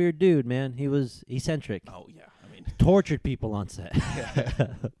was a weird dude, man. He was eccentric. Oh, yeah. I mean... Tortured people on set.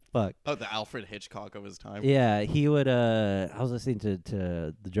 Fuck. Oh, the Alfred Hitchcock of his time. Yeah, he would. I was listening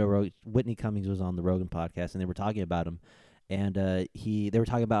to the Joe Rogan. Whitney Cummings was on the Rogan podcast, and they were talking about him. And they were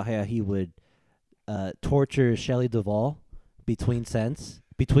talking about how he would torture Shelley Duvall between scenes.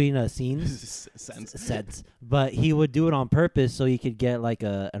 Scenes, but he would do it on purpose so he could get like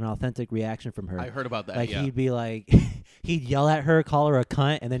an authentic reaction from her. I heard about that. Like yeah. he'd be like, he'd yell at her, call her a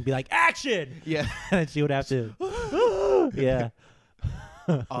cunt, and then be like, "Action!" Yeah, and she would have to. Yeah.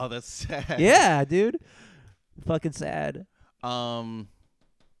 Oh, that's sad. Yeah, dude. Fucking sad. No.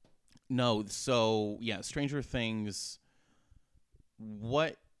 So yeah, Stranger Things.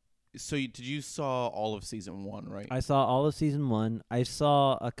 What? So did you saw all of season 1, right? I saw all of season 1. I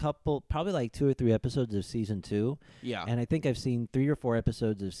saw a couple, probably like 2 or 3 episodes of season 2. Yeah. And I think I've seen 3 or 4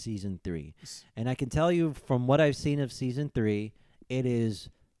 episodes of season 3. And I can tell you from what I've seen of season 3, it is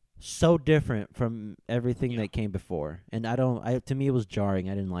so different from everything that came before. And to me it was jarring.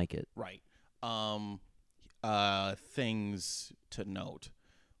 I didn't like it. Right. Things to note.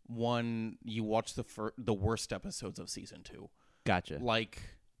 One, you watch the worst episodes of season 2. Gotcha. Like,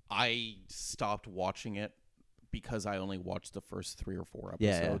 I stopped watching it because I only watched the first 3 or 4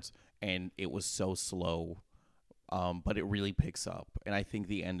 episodes, and it was so slow. But it really picks up, and I think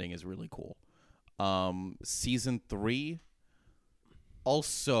the ending is really cool. Season 3,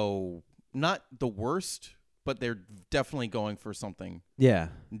 also not the worst, but they're definitely going for something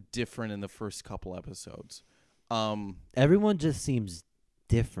different in the first couple episodes. Everyone just seems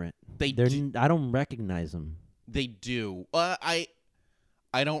different. I don't recognize them. They do.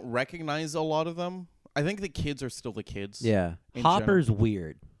 I don't recognize a lot of them. I think the kids are still the kids. Yeah. Hopper's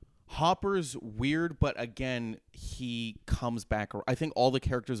weird. Hopper's weird, but again, he comes back. I think all the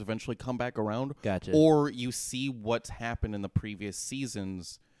characters eventually come back around. Gotcha. Or you see what's happened in the previous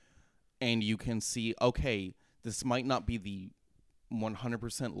seasons, and you can see, okay, this might not be the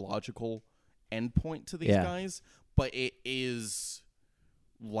 100% logical endpoint to these guys, but it is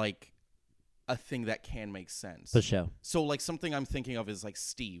like a thing that can make sense. For sure. So, like, something I'm thinking of is like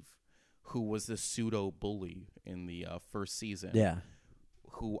Steve, who was the pseudo bully in the first season. Yeah.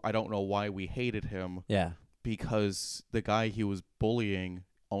 Who I don't know why we hated him. Yeah. Because the guy he was bullying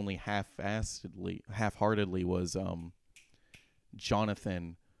only half-heartedly was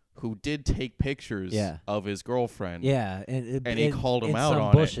Jonathan, who did take pictures of his girlfriend. Yeah, and he called him out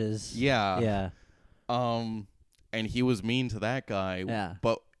on bushes. it. Yeah. Yeah. And he was mean to that guy. Yeah.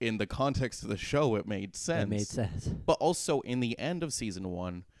 But in the context of the show, it made sense. It made sense. But also, in the end of season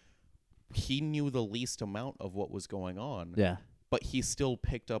 1, he knew the least amount of what was going on. Yeah. But he still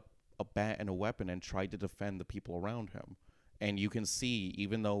picked up a bat and a weapon and tried to defend the people around him. And you can see,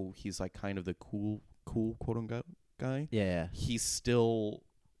 even though he's like kind of the cool quote-unquote guy, he still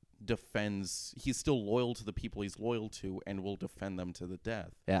defends, he's still loyal to the people he's loyal to and will defend them to the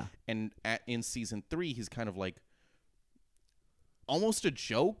death. Yeah. And in season 3, he's kind of like almost a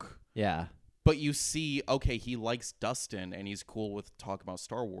joke. Yeah. But you see, okay, he likes Dustin and he's cool with talking about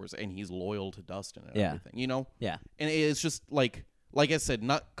Star Wars and he's loyal to Dustin and everything, you know? Yeah. And it's just like I said,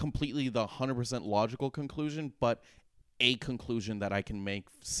 not completely the 100% logical conclusion, but a conclusion that I can make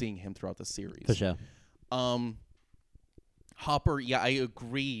seeing him throughout the series. For sure. Hopper, I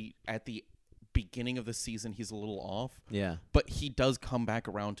agree. At the beginning of the season, he's a little off. Yeah. But he does come back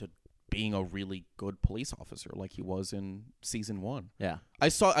around to being a really good police officer like he was in season 1. Yeah.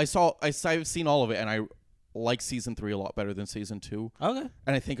 I've seen all of it, and I like season 3 a lot better than season 2. Okay.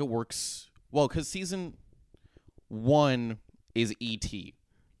 And I think it works well because season 1 is E.T.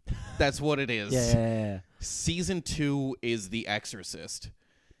 That's what it is. Yeah. Season 2 is The Exorcist.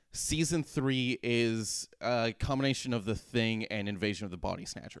 Season 3 is a combination of The Thing and Invasion of the Body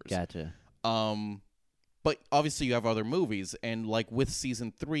Snatchers. Gotcha. But obviously you have other movies, and like with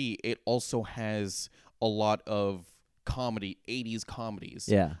season 3, it also has a lot of comedy, 80s comedies.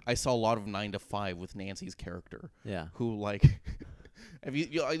 Yeah. I saw a lot of 9 to 5 with Nancy's character. Yeah. Who like have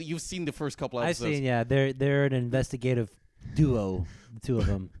you've seen the first couple episodes? I've seen, yeah. They're an investigative duo, the two of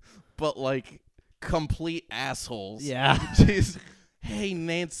them. But like complete assholes. Yeah. Jeez. Hey,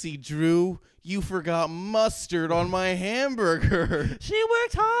 Nancy Drew, you forgot mustard on my hamburger. She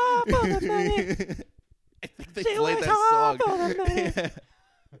works hard for the money. I think they She played works that hard song. for the money. Yeah.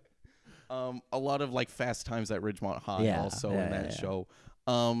 A lot of like Fast Times at Ridgemont High also in that show.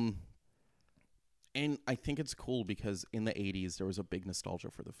 And I think it's cool because in the 80s there was a big nostalgia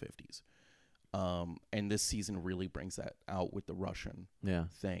for the 50s. And this season really brings that out with the Russian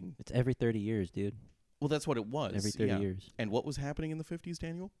thing. It's every 30 years, dude. Well, that's what it was. Every 30 years. And what was happening in the 50s,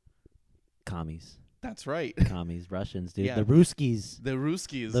 Daniel? Commies. That's right. Commies, Russians, dude. Yeah. The Ruskies. The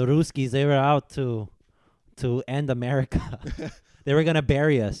Ruskies. The Ruskies, they were out to end America. They were going to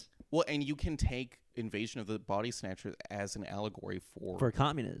bury us. Well, and you can take Invasion of the Body Snatchers as an allegory for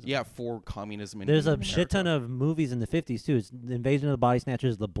communism. Yeah, for communism. There's a shit ton of movies in the 50s, too. It's the Invasion of the Body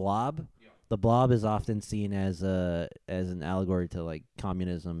Snatchers, The Blob. Yeah. The Blob is often seen as an allegory to, like,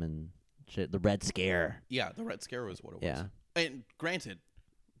 communism and shit. The Red Scare. Yeah, the Red Scare was what it was. Yeah. And granted,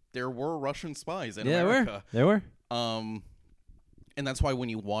 there were Russian spies in America. There were. And that's why when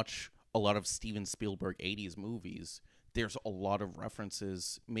you watch a lot of Steven Spielberg 80s movies, there's a lot of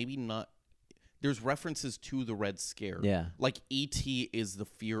references, maybe not, there's references to the Red Scare. Yeah. Like E.T. is the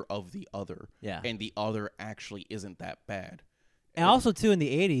fear of the other. Yeah. And the other actually isn't that bad. And also, too, in the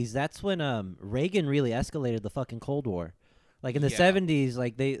 80s, that's when Reagan really escalated the fucking Cold War. Like, in the 70s,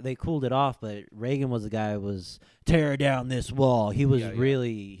 like, they cooled it off, but Reagan was the guy who was, tear down this wall. He was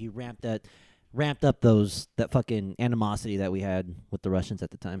really, he ramped up that fucking animosity that we had with the Russians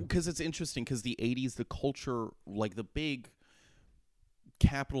at the time. Because it's interesting, because the 80s, the culture, like the big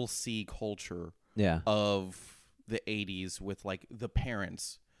capital C culture of the 80s with, like, the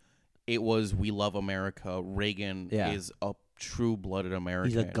parents, it was, we love America. Reagan is a true-blooded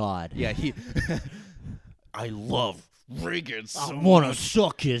American. He's a god. Yeah, I love Reagan so I want to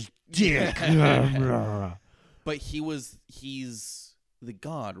suck his dick. But he's the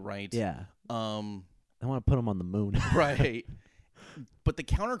god, right? Yeah. I want to put him on the moon. Right. But the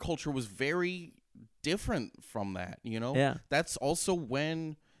counterculture was very different from that, you know? Yeah. That's also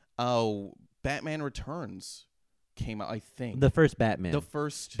when Batman Returns came out, I think. The first Batman. The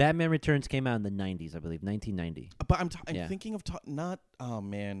first Batman Returns came out in the 90s, I believe, 1990. But I'm thinking of not. Oh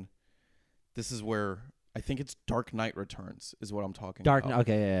man, this is where I think it's Dark Knight Returns is what I'm talking about.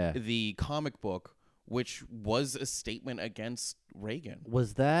 Okay, yeah. The comic book, which was a statement against Reagan.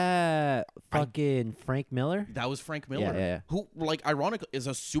 Was that fucking Frank Miller? That was Frank Miller. Yeah. Who, like, ironically, is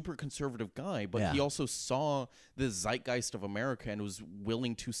a super conservative guy, but he also saw the zeitgeist of America and was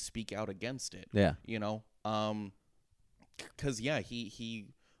willing to speak out against it. Yeah. You know? Because, he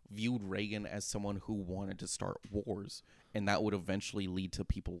viewed Reagan as someone who wanted to start wars, and that would eventually lead to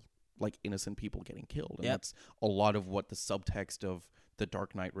people, like innocent people, getting killed. And that's a lot of what the subtext of The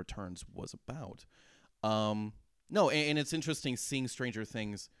Dark Knight Returns was about. No, and it's interesting seeing Stranger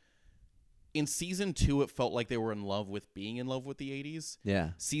Things. In season 2, it felt like they were in love with being in love with the 80s.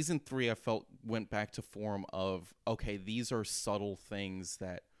 Yeah. Season 3, I felt went back to form of, okay, these are subtle things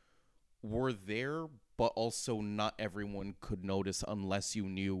that were there, but also not everyone could notice unless you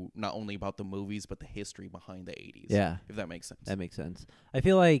knew not only about the movies, but the history behind the 80s. Yeah. If that makes sense. That makes sense. I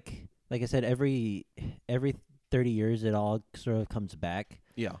feel like I said, every 30 years it all sort of comes back.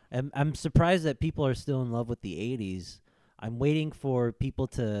 Yeah. And I'm surprised that people are still in love with the 80s. I'm waiting for people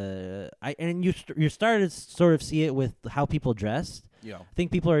to and you're starting to sort of see it with how people dressed. Yeah. I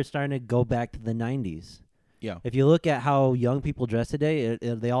think people are starting to go back to the 90s. Yeah. If you look at how young people dress today,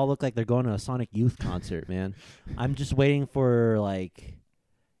 they all look like they're going to a Sonic Youth concert, man. I'm just waiting for, like,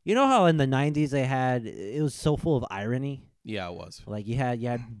 you know how in the 90s it was so full of irony? Yeah, it was. Like you had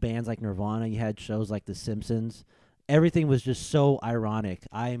bands like Nirvana, you had shows like The Simpsons. Everything was just so ironic.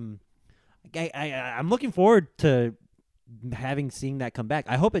 I'm looking forward to seeing that come back.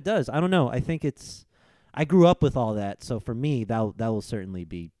 I hope it does. I don't know. I think I grew up with all that, so for me that will certainly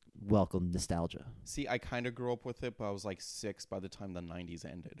be welcome nostalgia. See, I kind of grew up with it, but I was like 6 by the time the 90s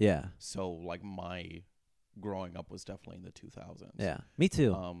ended. Yeah. So like my growing up was definitely in the 2000s. Yeah, me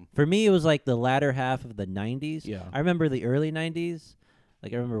too. For me, it was like the latter half of the 90s. Yeah. I remember the early 90s.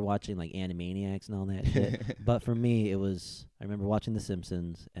 Like, I remember watching, like, Animaniacs and all that shit. But for me, I remember watching The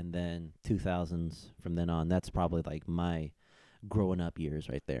Simpsons, and then 2000s from then on. That's probably, like, my growing up years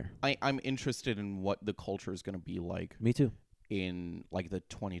right there. I'm interested in what the culture is going to be like. Me too. In, like, the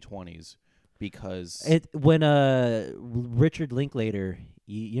 2020s, because... When Richard Linklater,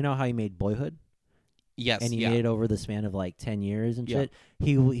 you know how he made Boyhood? Yes, and he yeah. made it over the span of like 10 years and Yeah. shit.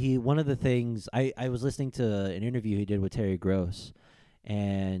 He one of the things I was listening to an interview he did with Terry Gross,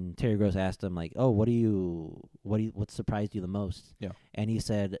 and Terry Gross asked him like, "Oh, what surprised you the most?" Yeah. And he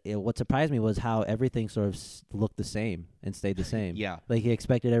said, "What surprised me was how everything sort of looked the same and stayed the same." Yeah. Like he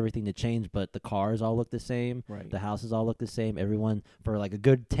expected everything to change, but the cars all look the same, Right. the houses all look the same. Everyone for like a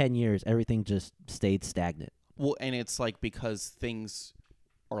good 10 years, everything just stayed stagnant. Well, and it's like because things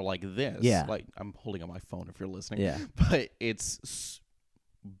are like this. Yeah. Like I'm holding on my phone if you're listening. Yeah. But it's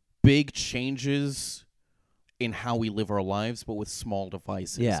big changes in how we live our lives, but with small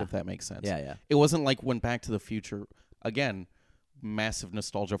devices, Yeah. if that makes sense. Yeah. It wasn't like when Back to the Future, again, massive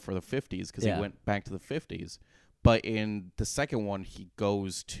nostalgia for the 50s because Yeah. he went back to the 50s. But in the second one, he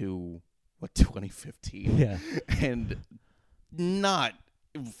goes to, 2015? Yeah. And not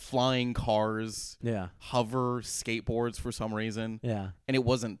flying cars, Yeah. hover skateboards for some reason. Yeah. And it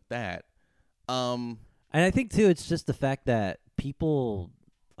wasn't that. And I think too, it's just the fact that people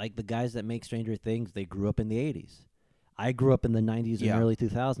like the guys that make Stranger Things, they grew up in the 80s. I grew up in the 90s Yeah. and early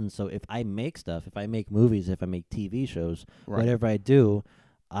 2000s. So if I make stuff, if I make movies, if I make TV shows, Right. whatever I do,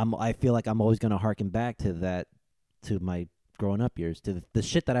 I feel like I'm always going to harken back to that, to my growing up years, to the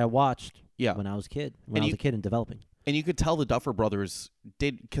shit that I watched Yeah. when I was a kid, and developing. And you could tell the Duffer Brothers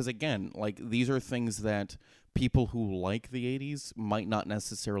did, because again, like these are things that people who like the 80s might not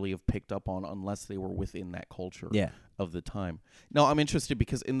necessarily have picked up on unless they were within that culture Yeah. of the time. Now, I'm interested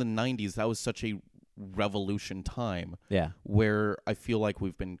because in the 90s, that was such a revolution time Yeah. where I feel like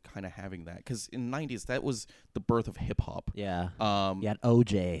we've been kind of having that. Because in the 90s, that was the birth of hip hop. Yeah. You had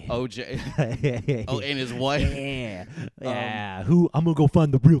OJ. OJ. Oh, and his wife. Yeah. Yeah. Who? I'm going to go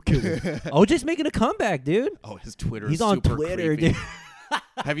find the real killer. OJ's making a comeback, dude. Oh, his Twitter He's is on super Twitter, creepy. dude.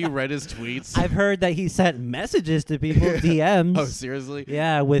 Have you read his tweets? I've heard that he sent messages to people, DMs. Oh, seriously?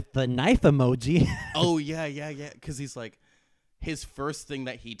 Yeah, with the knife emoji. Oh, yeah. Because he's like, his first thing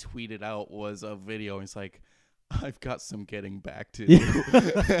that he tweeted out was a video. And he's like, I've got some getting back to do.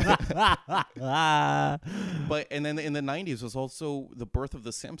 But, and then in the 90s was also the birth of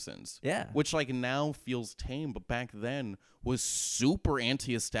The Simpsons. Yeah. Which, like, now feels tame, but back then was super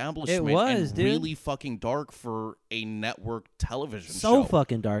anti-establishment. It was, and dude. really fucking dark for a network television So show.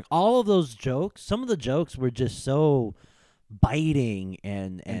 fucking dark. All of those jokes, some of the jokes were just so biting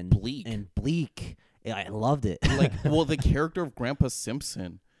and bleak. And bleak. Yeah, I loved it. Like, well, the character of Grandpa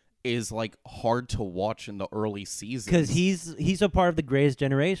Simpson is like hard to watch in the early seasons because he's a part of the greatest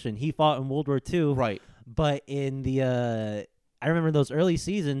generation. He fought in World War II, right? But in the I remember those early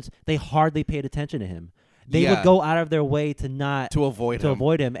seasons, they hardly paid attention to him. They would go out of their way to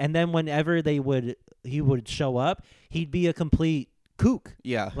avoid him, and then whenever he would show up, he'd be a complete kook.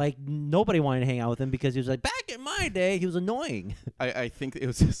 Yeah, like nobody wanted to hang out with him because he was like, back in my day, he was annoying. I think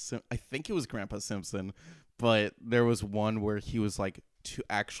it was Grandpa Simpson, but there was one where he was like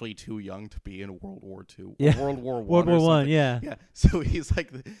too young to be in World War II. Yeah. World War One, yeah. Yeah. So he's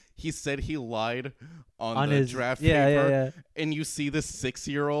like, he said he lied on the his draft paper. Yeah. And you see this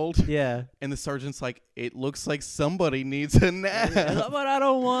 6-year-old. Yeah. And the sergeant's like, it looks like somebody needs a nap. But I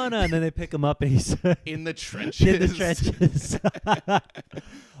don't wanna. And then they pick him up and he's in the trenches. In the trenches.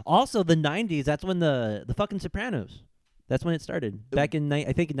 Also, the 90s, that's when the fucking Sopranos. That's when it started. Back in, I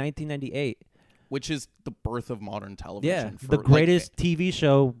think, in 1998. Which is the birth of modern television. Yeah, the greatest TV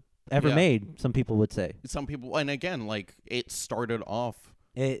show ever made, some people would say. Some people, and again, like, it started off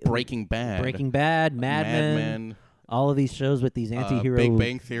Breaking Bad, Mad Men, all of these shows with these anti-hero... Big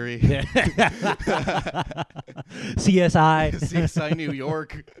Bang Theory. CSI. CSI New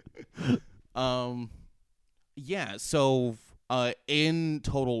York. Yeah, so in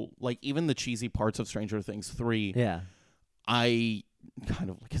total, like, even the cheesy parts of Stranger Things 3, I kind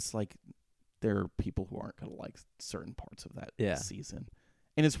of, it's like, there are people who aren't going to like certain parts of that season.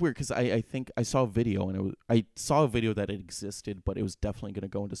 And it's weird because I think I saw a video and I saw a video that it existed, but it was definitely going to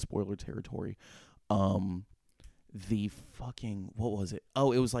go into spoiler territory. The fucking, what was it?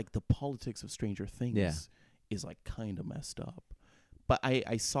 Oh, it was like the politics of Stranger Things is like kind of messed up. But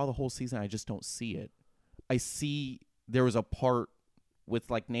I saw the whole season. I just don't see it. I see there was a part with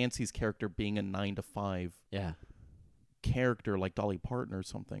like Nancy's character being a 9-to-5. Yeah. Character like Dolly Parton or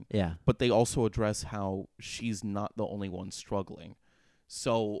something. Yeah. But they also address how she's not the only one struggling.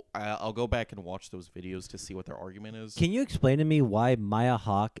 So I'll go back and watch those videos to see what their argument is. Can you explain to me why Maya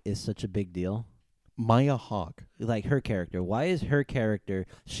Hawke is such a big deal? Maya Hawke, like her character. Why is her character?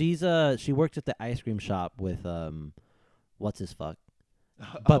 She works at the ice cream shop with what's his fuck?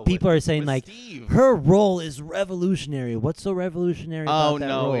 But people are saying like Steve. Her role is revolutionary. What's so revolutionary about that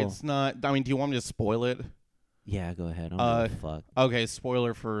role? Oh no, it's not. I mean, do you want me to spoil it? Yeah, go ahead. I don't give a fuck. Okay,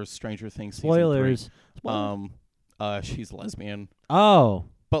 spoiler for Stranger Things Spoilers. season 3. She's lesbian. Oh.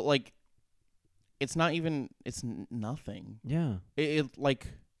 But like, it's not even. It's nothing. Yeah.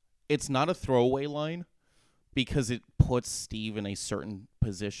 It's not a throwaway line, because it puts Steve in a certain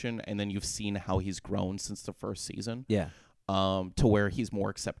position, and then you've seen how he's grown since the first season. Yeah. To where he's more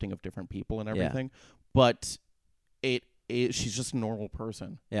accepting of different people and everything. But she's just a normal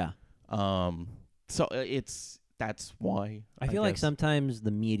person. Yeah. So that's why I feel like sometimes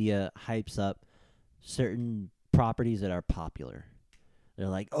the media hypes up certain properties that are popular. They're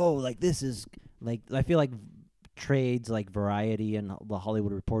like, oh, like this is like, I feel like trades like Variety and the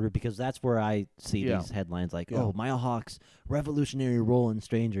Hollywood Reporter, because that's where I see these headlines like, oh, Maya Hawke's revolutionary role in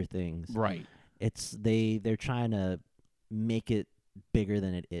Stranger Things. Right. They're trying to make it bigger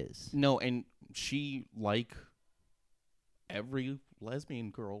than it is. No, and she, like every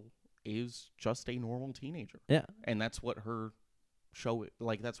lesbian girl, is just a normal teenager. Yeah. And that's what her show,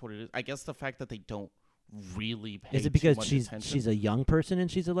 like, that's what it is. I guess the fact that they don't really pay Is it because attention. she's a young person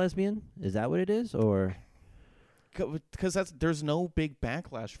and she's a lesbian? Is that what it is? Or because there's no big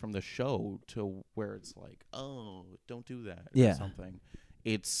backlash from the show to where it's like, oh, don't do that or something.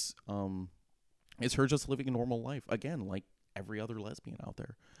 It's her just living a normal life again, like every other lesbian out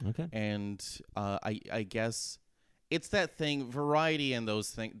there. Okay. And I guess it's that thing, Variety and those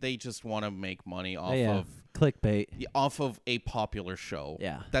things, they just want to make money off of clickbait, off of a popular show.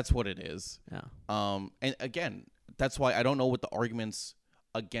 Yeah, that's what it is. Yeah. And again, that's why I don't know what the arguments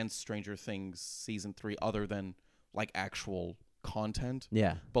against Stranger Things season 3, other than like actual content.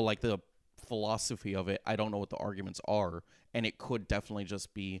 Yeah. But like the philosophy of it, I don't know what the arguments are. And it could definitely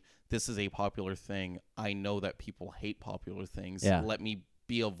just be, this is a popular thing. I know that people hate popular things. Yeah. Let me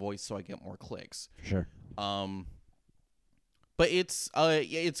be a voice so I get more clicks. Sure. But it's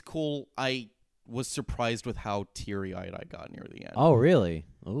cool. I was surprised with how teary-eyed I got near the end. Oh, really?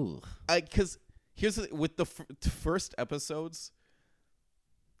 Ooh. Because with the first episodes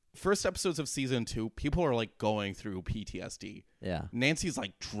of season 2, people are like going through PTSD. Yeah. Nancy's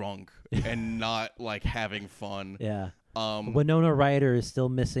like drunk and not like having fun. Yeah. Winona Ryder is still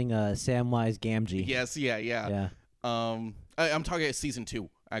missing Samwise Gamgee. Yes. Yeah. I'm talking season 2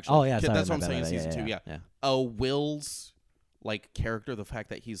 actually. Oh yeah, sorry, that's what I'm saying. Season 2. Yeah. Will's like character, the fact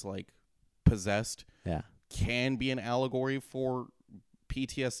that he's like possessed, can be an allegory for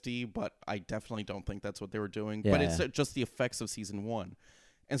PTSD, but I definitely don't think that's what they were doing. But it's just the effects of season 1.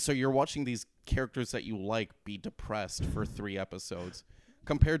 And so you're watching these characters that you like be depressed for 3 episodes,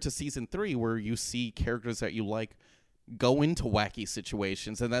 compared to season 3, where you see characters that you like go into wacky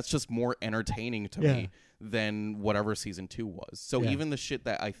situations, and that's just more entertaining to me than whatever season 2 was. So even the shit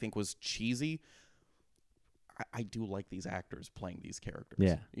that I think was cheesy, I do like these actors playing these characters.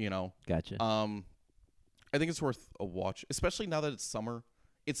 Yeah. You know? Gotcha. I think it's worth a watch, especially now that it's summer.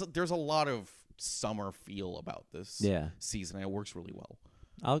 There's a lot of summer feel about this season, and it works really well.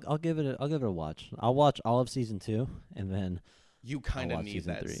 I'll give it a watch. I'll watch all of season 2, and then you kind of need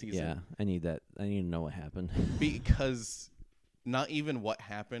that 3. season. Yeah, I need that. I need to know what happened. Because not even what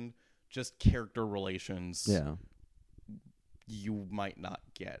happened, just character relations. Yeah, you might not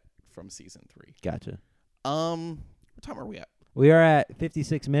get from season 3. Gotcha. What time are we at? We are at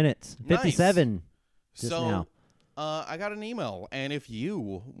 56 minutes. 57. Nice. Just now. I got an email, and if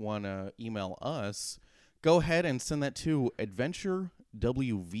you want to email us, go ahead and send that to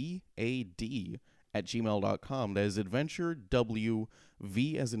adventurewvad@gmail.com. That is adventurewv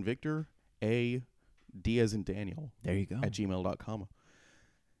as in Victor, ad as in Daniel. There you go. @gmail.com.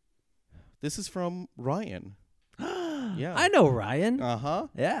 This is from Ryan. Yeah. I know Ryan. Uh-huh.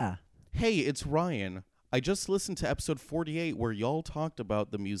 Yeah. Hey, it's Ryan. I just listened to episode 48 where y'all talked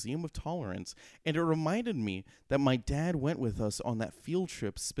about the Museum of Tolerance, and it reminded me that my dad went with us on that field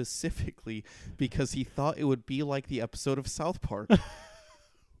trip specifically because he thought it would be like the episode of South Park.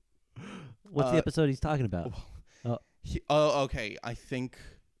 What's the episode he's talking about? Okay. I think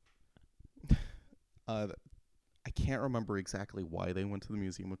I can't remember exactly why they went to the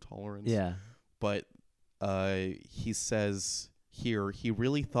Museum of Tolerance. Yeah. But he says here he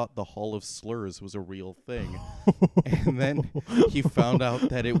really thought the Hall of Slurs was a real thing. And then he found out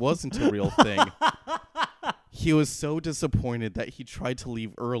that it wasn't a real thing. He was so disappointed that he tried to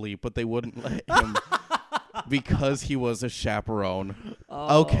leave early, but they wouldn't let him because he was a chaperone.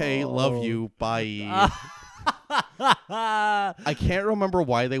 Okay, love you. Bye. I can't remember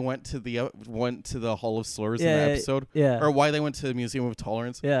why they went to the Hall of Slurs in the episode. Yeah. Or why they went to the Museum of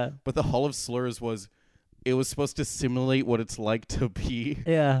Tolerance. Yeah. But the Hall of Slurs was supposed to simulate what it's like to be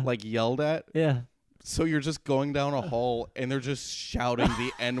like yelled at. Yeah. So you're just going down a hall and they're just shouting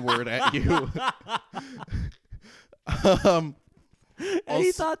the N-word at you. Um, And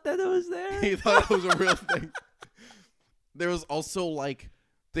he thought that it was there. He thought it was a real thing. There was also like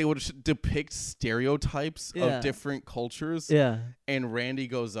they would depict stereotypes of different cultures. Yeah. And Randy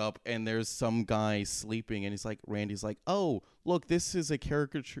goes up and there's some guy sleeping and Randy's like, "Oh, look, this is a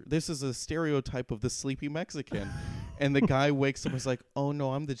caricature. This is a stereotype of the sleepy Mexican." And the guy wakes up and is like, "Oh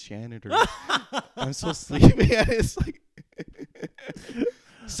no, I'm the janitor. I'm so sleepy." And it's like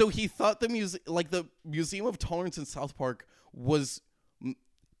so he thought the Museum of Tolerance in South Park was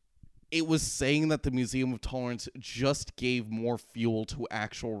saying that the Museum of Tolerance just gave more fuel to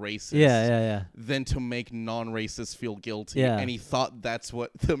actual racists than to make non-racists feel guilty. Yeah. And he thought that's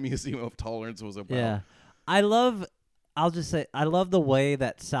what the Museum of Tolerance was about. Yeah. I love the way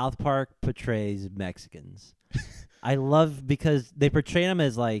that South Park portrays Mexicans. because they portray them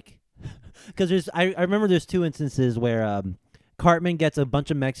as like, because I remember there's 2 instances where Cartman gets a bunch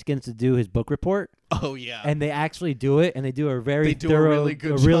of Mexicans to do his book report. Oh yeah, and they actually do it, and they do a really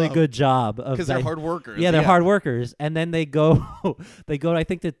good job of because they're hard workers. Yeah, they're hard workers, and then they go I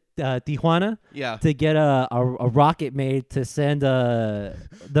think to Tijuana. Yeah. To get a rocket made to send the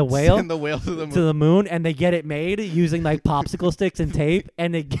whale send the whale to the moon, and they get it made using like popsicle sticks and tape,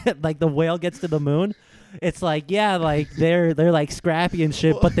 and they get like the whale gets to the moon. It's like, yeah, like they're like scrappy and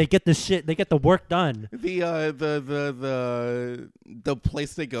shit, but they get the work done. The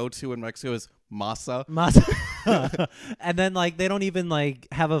place they go to in Mexico is Masa. And then like they don't even like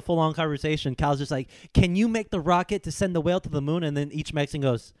have a full on conversation. Cal's just like, "Can you make the rocket to send the whale to the moon?" And then each Mexican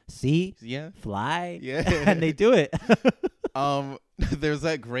goes, "See, fly, and they do it. There's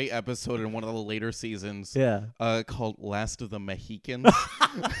that great episode in one of the later seasons, called "Last of the Mexicans,"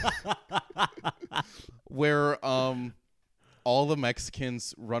 where all the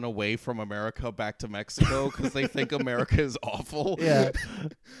Mexicans run away from America back to Mexico because they think America is awful.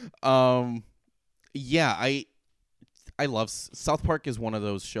 I love South Park is one of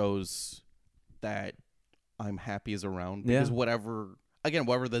those shows that I'm happy is around because whatever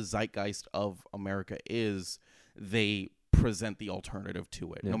the zeitgeist of America is, they present the alternative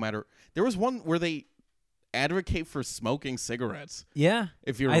to it. No matter, there was one where they advocate for smoking cigarettes. Yeah,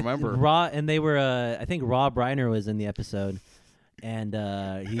 if you remember, they were. I think Rob Reiner was in the episode, and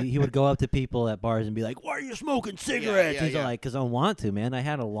he would go up to people at bars and be like, "Why are you smoking cigarettes?" He's like, "Because I want to, man. I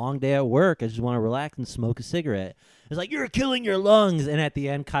had a long day at work. I just want to relax and smoke a cigarette." It's like, "You're killing your lungs." And at the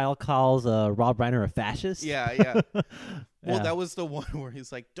end, Kyle calls Rob Reiner a fascist. Yeah. Well, that was the one where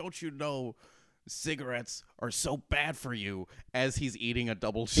he's like, "Don't you know cigarettes are so bad for you," as he's eating a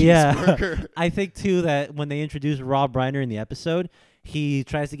double cheeseburger. I think too that when they introduced Rob Reiner in the episode, he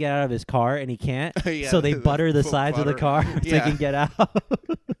tries to get out of his car and he can't. So they butter the sides of the car so he can get out.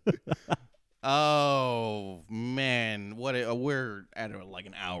 Oh man, we're at like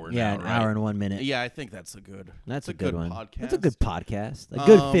an hour now. Yeah, an hour and 1 minute. Yeah, I think that's a good one. Podcast. That's a good podcast. A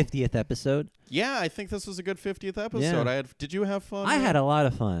good 50th episode. Yeah, I think this was a good 50th episode. Yeah. Did you have fun? I had a lot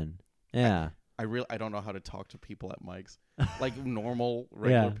of fun. Yeah. I don't know how to talk to people at mics like normal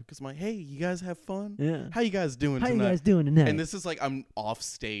regular because I'm like, "Hey, you guys have fun? Yeah. How you guys doing tonight?" How you guys doing tonight? And this is like I'm off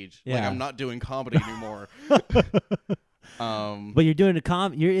stage. Like I'm not doing comedy anymore. But you're doing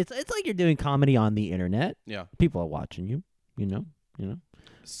it's like you're doing comedy on the internet. Yeah. People are watching you, you know.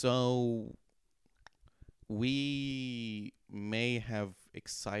 So we may have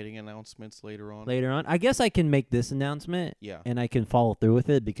exciting announcements later on. I guess I can make this announcement. Yeah. And I can follow through with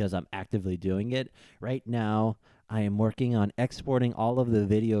it because I'm actively doing it. Right now, I am working on exporting all of the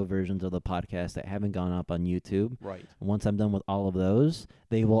video versions of the podcast that haven't gone up on YouTube. Right. And once I'm done with all of those,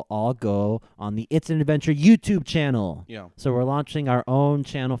 they will all go on the It's an Adventure YouTube channel. Yeah. So we're launching our own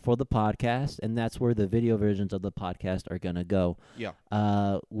channel for the podcast, and that's where the video versions of the podcast are going to go. Yeah.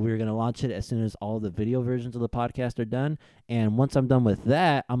 We're going to launch it as soon as all the video versions of the podcast are done. And once I'm done with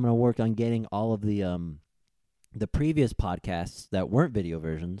that, I'm going to work on getting all of the previous podcasts that weren't video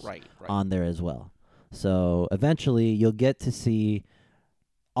versions on there as well. So eventually you'll get to see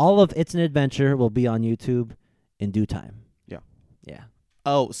all of It's an Adventure will be on YouTube in due time. Yeah.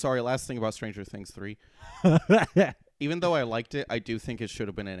 Oh, sorry. Last thing about Stranger Things 3. Even though I liked it, I do think it should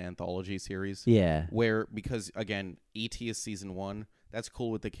have been an anthology series. Yeah. Because, again, E.T. is season 1. That's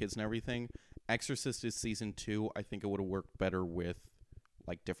cool with the kids and everything. Exorcist is season 2. I think it would have worked better with,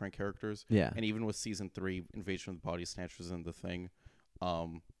 like, different characters. Yeah. And even with season 3, Invasion of the Body Snatchers and the Thing,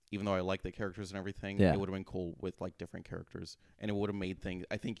 even though I like the characters and everything, it would have been cool with, like, different characters. And it would have made things...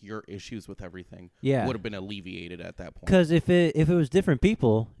 I think your issues with everything would have been alleviated at that point. Because if it was different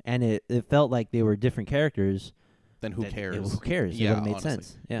people and it felt like they were different characters... Then who cares? Who cares? It would have made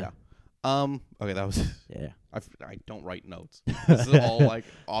sense. Yeah. Okay, that was. Yeah. I don't write notes. This is all like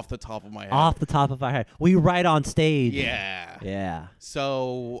off the top of my head. Off the top of our head. We write on stage. Yeah. Yeah.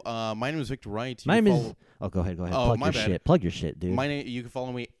 So, my name is Victor Wright. My name is. Oh, go ahead. Oh, Plug my your bad. shit. Plug your shit, dude. My name. You can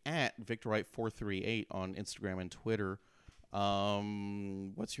follow me at Victor Wright 438 on Instagram and Twitter.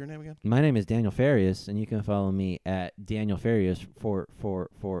 What's your name again? My name is Daniel Farias, and you can follow me at Daniel Farias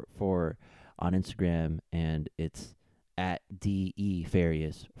 444 on Instagram, and it's at DE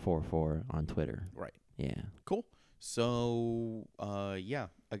Farias 44 on Twitter. Right. Yeah. Cool. So, yeah.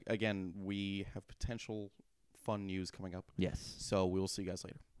 Again, we have potential fun news coming up. Yes. So we will see you guys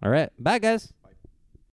later. All right. Bye, guys. Bye.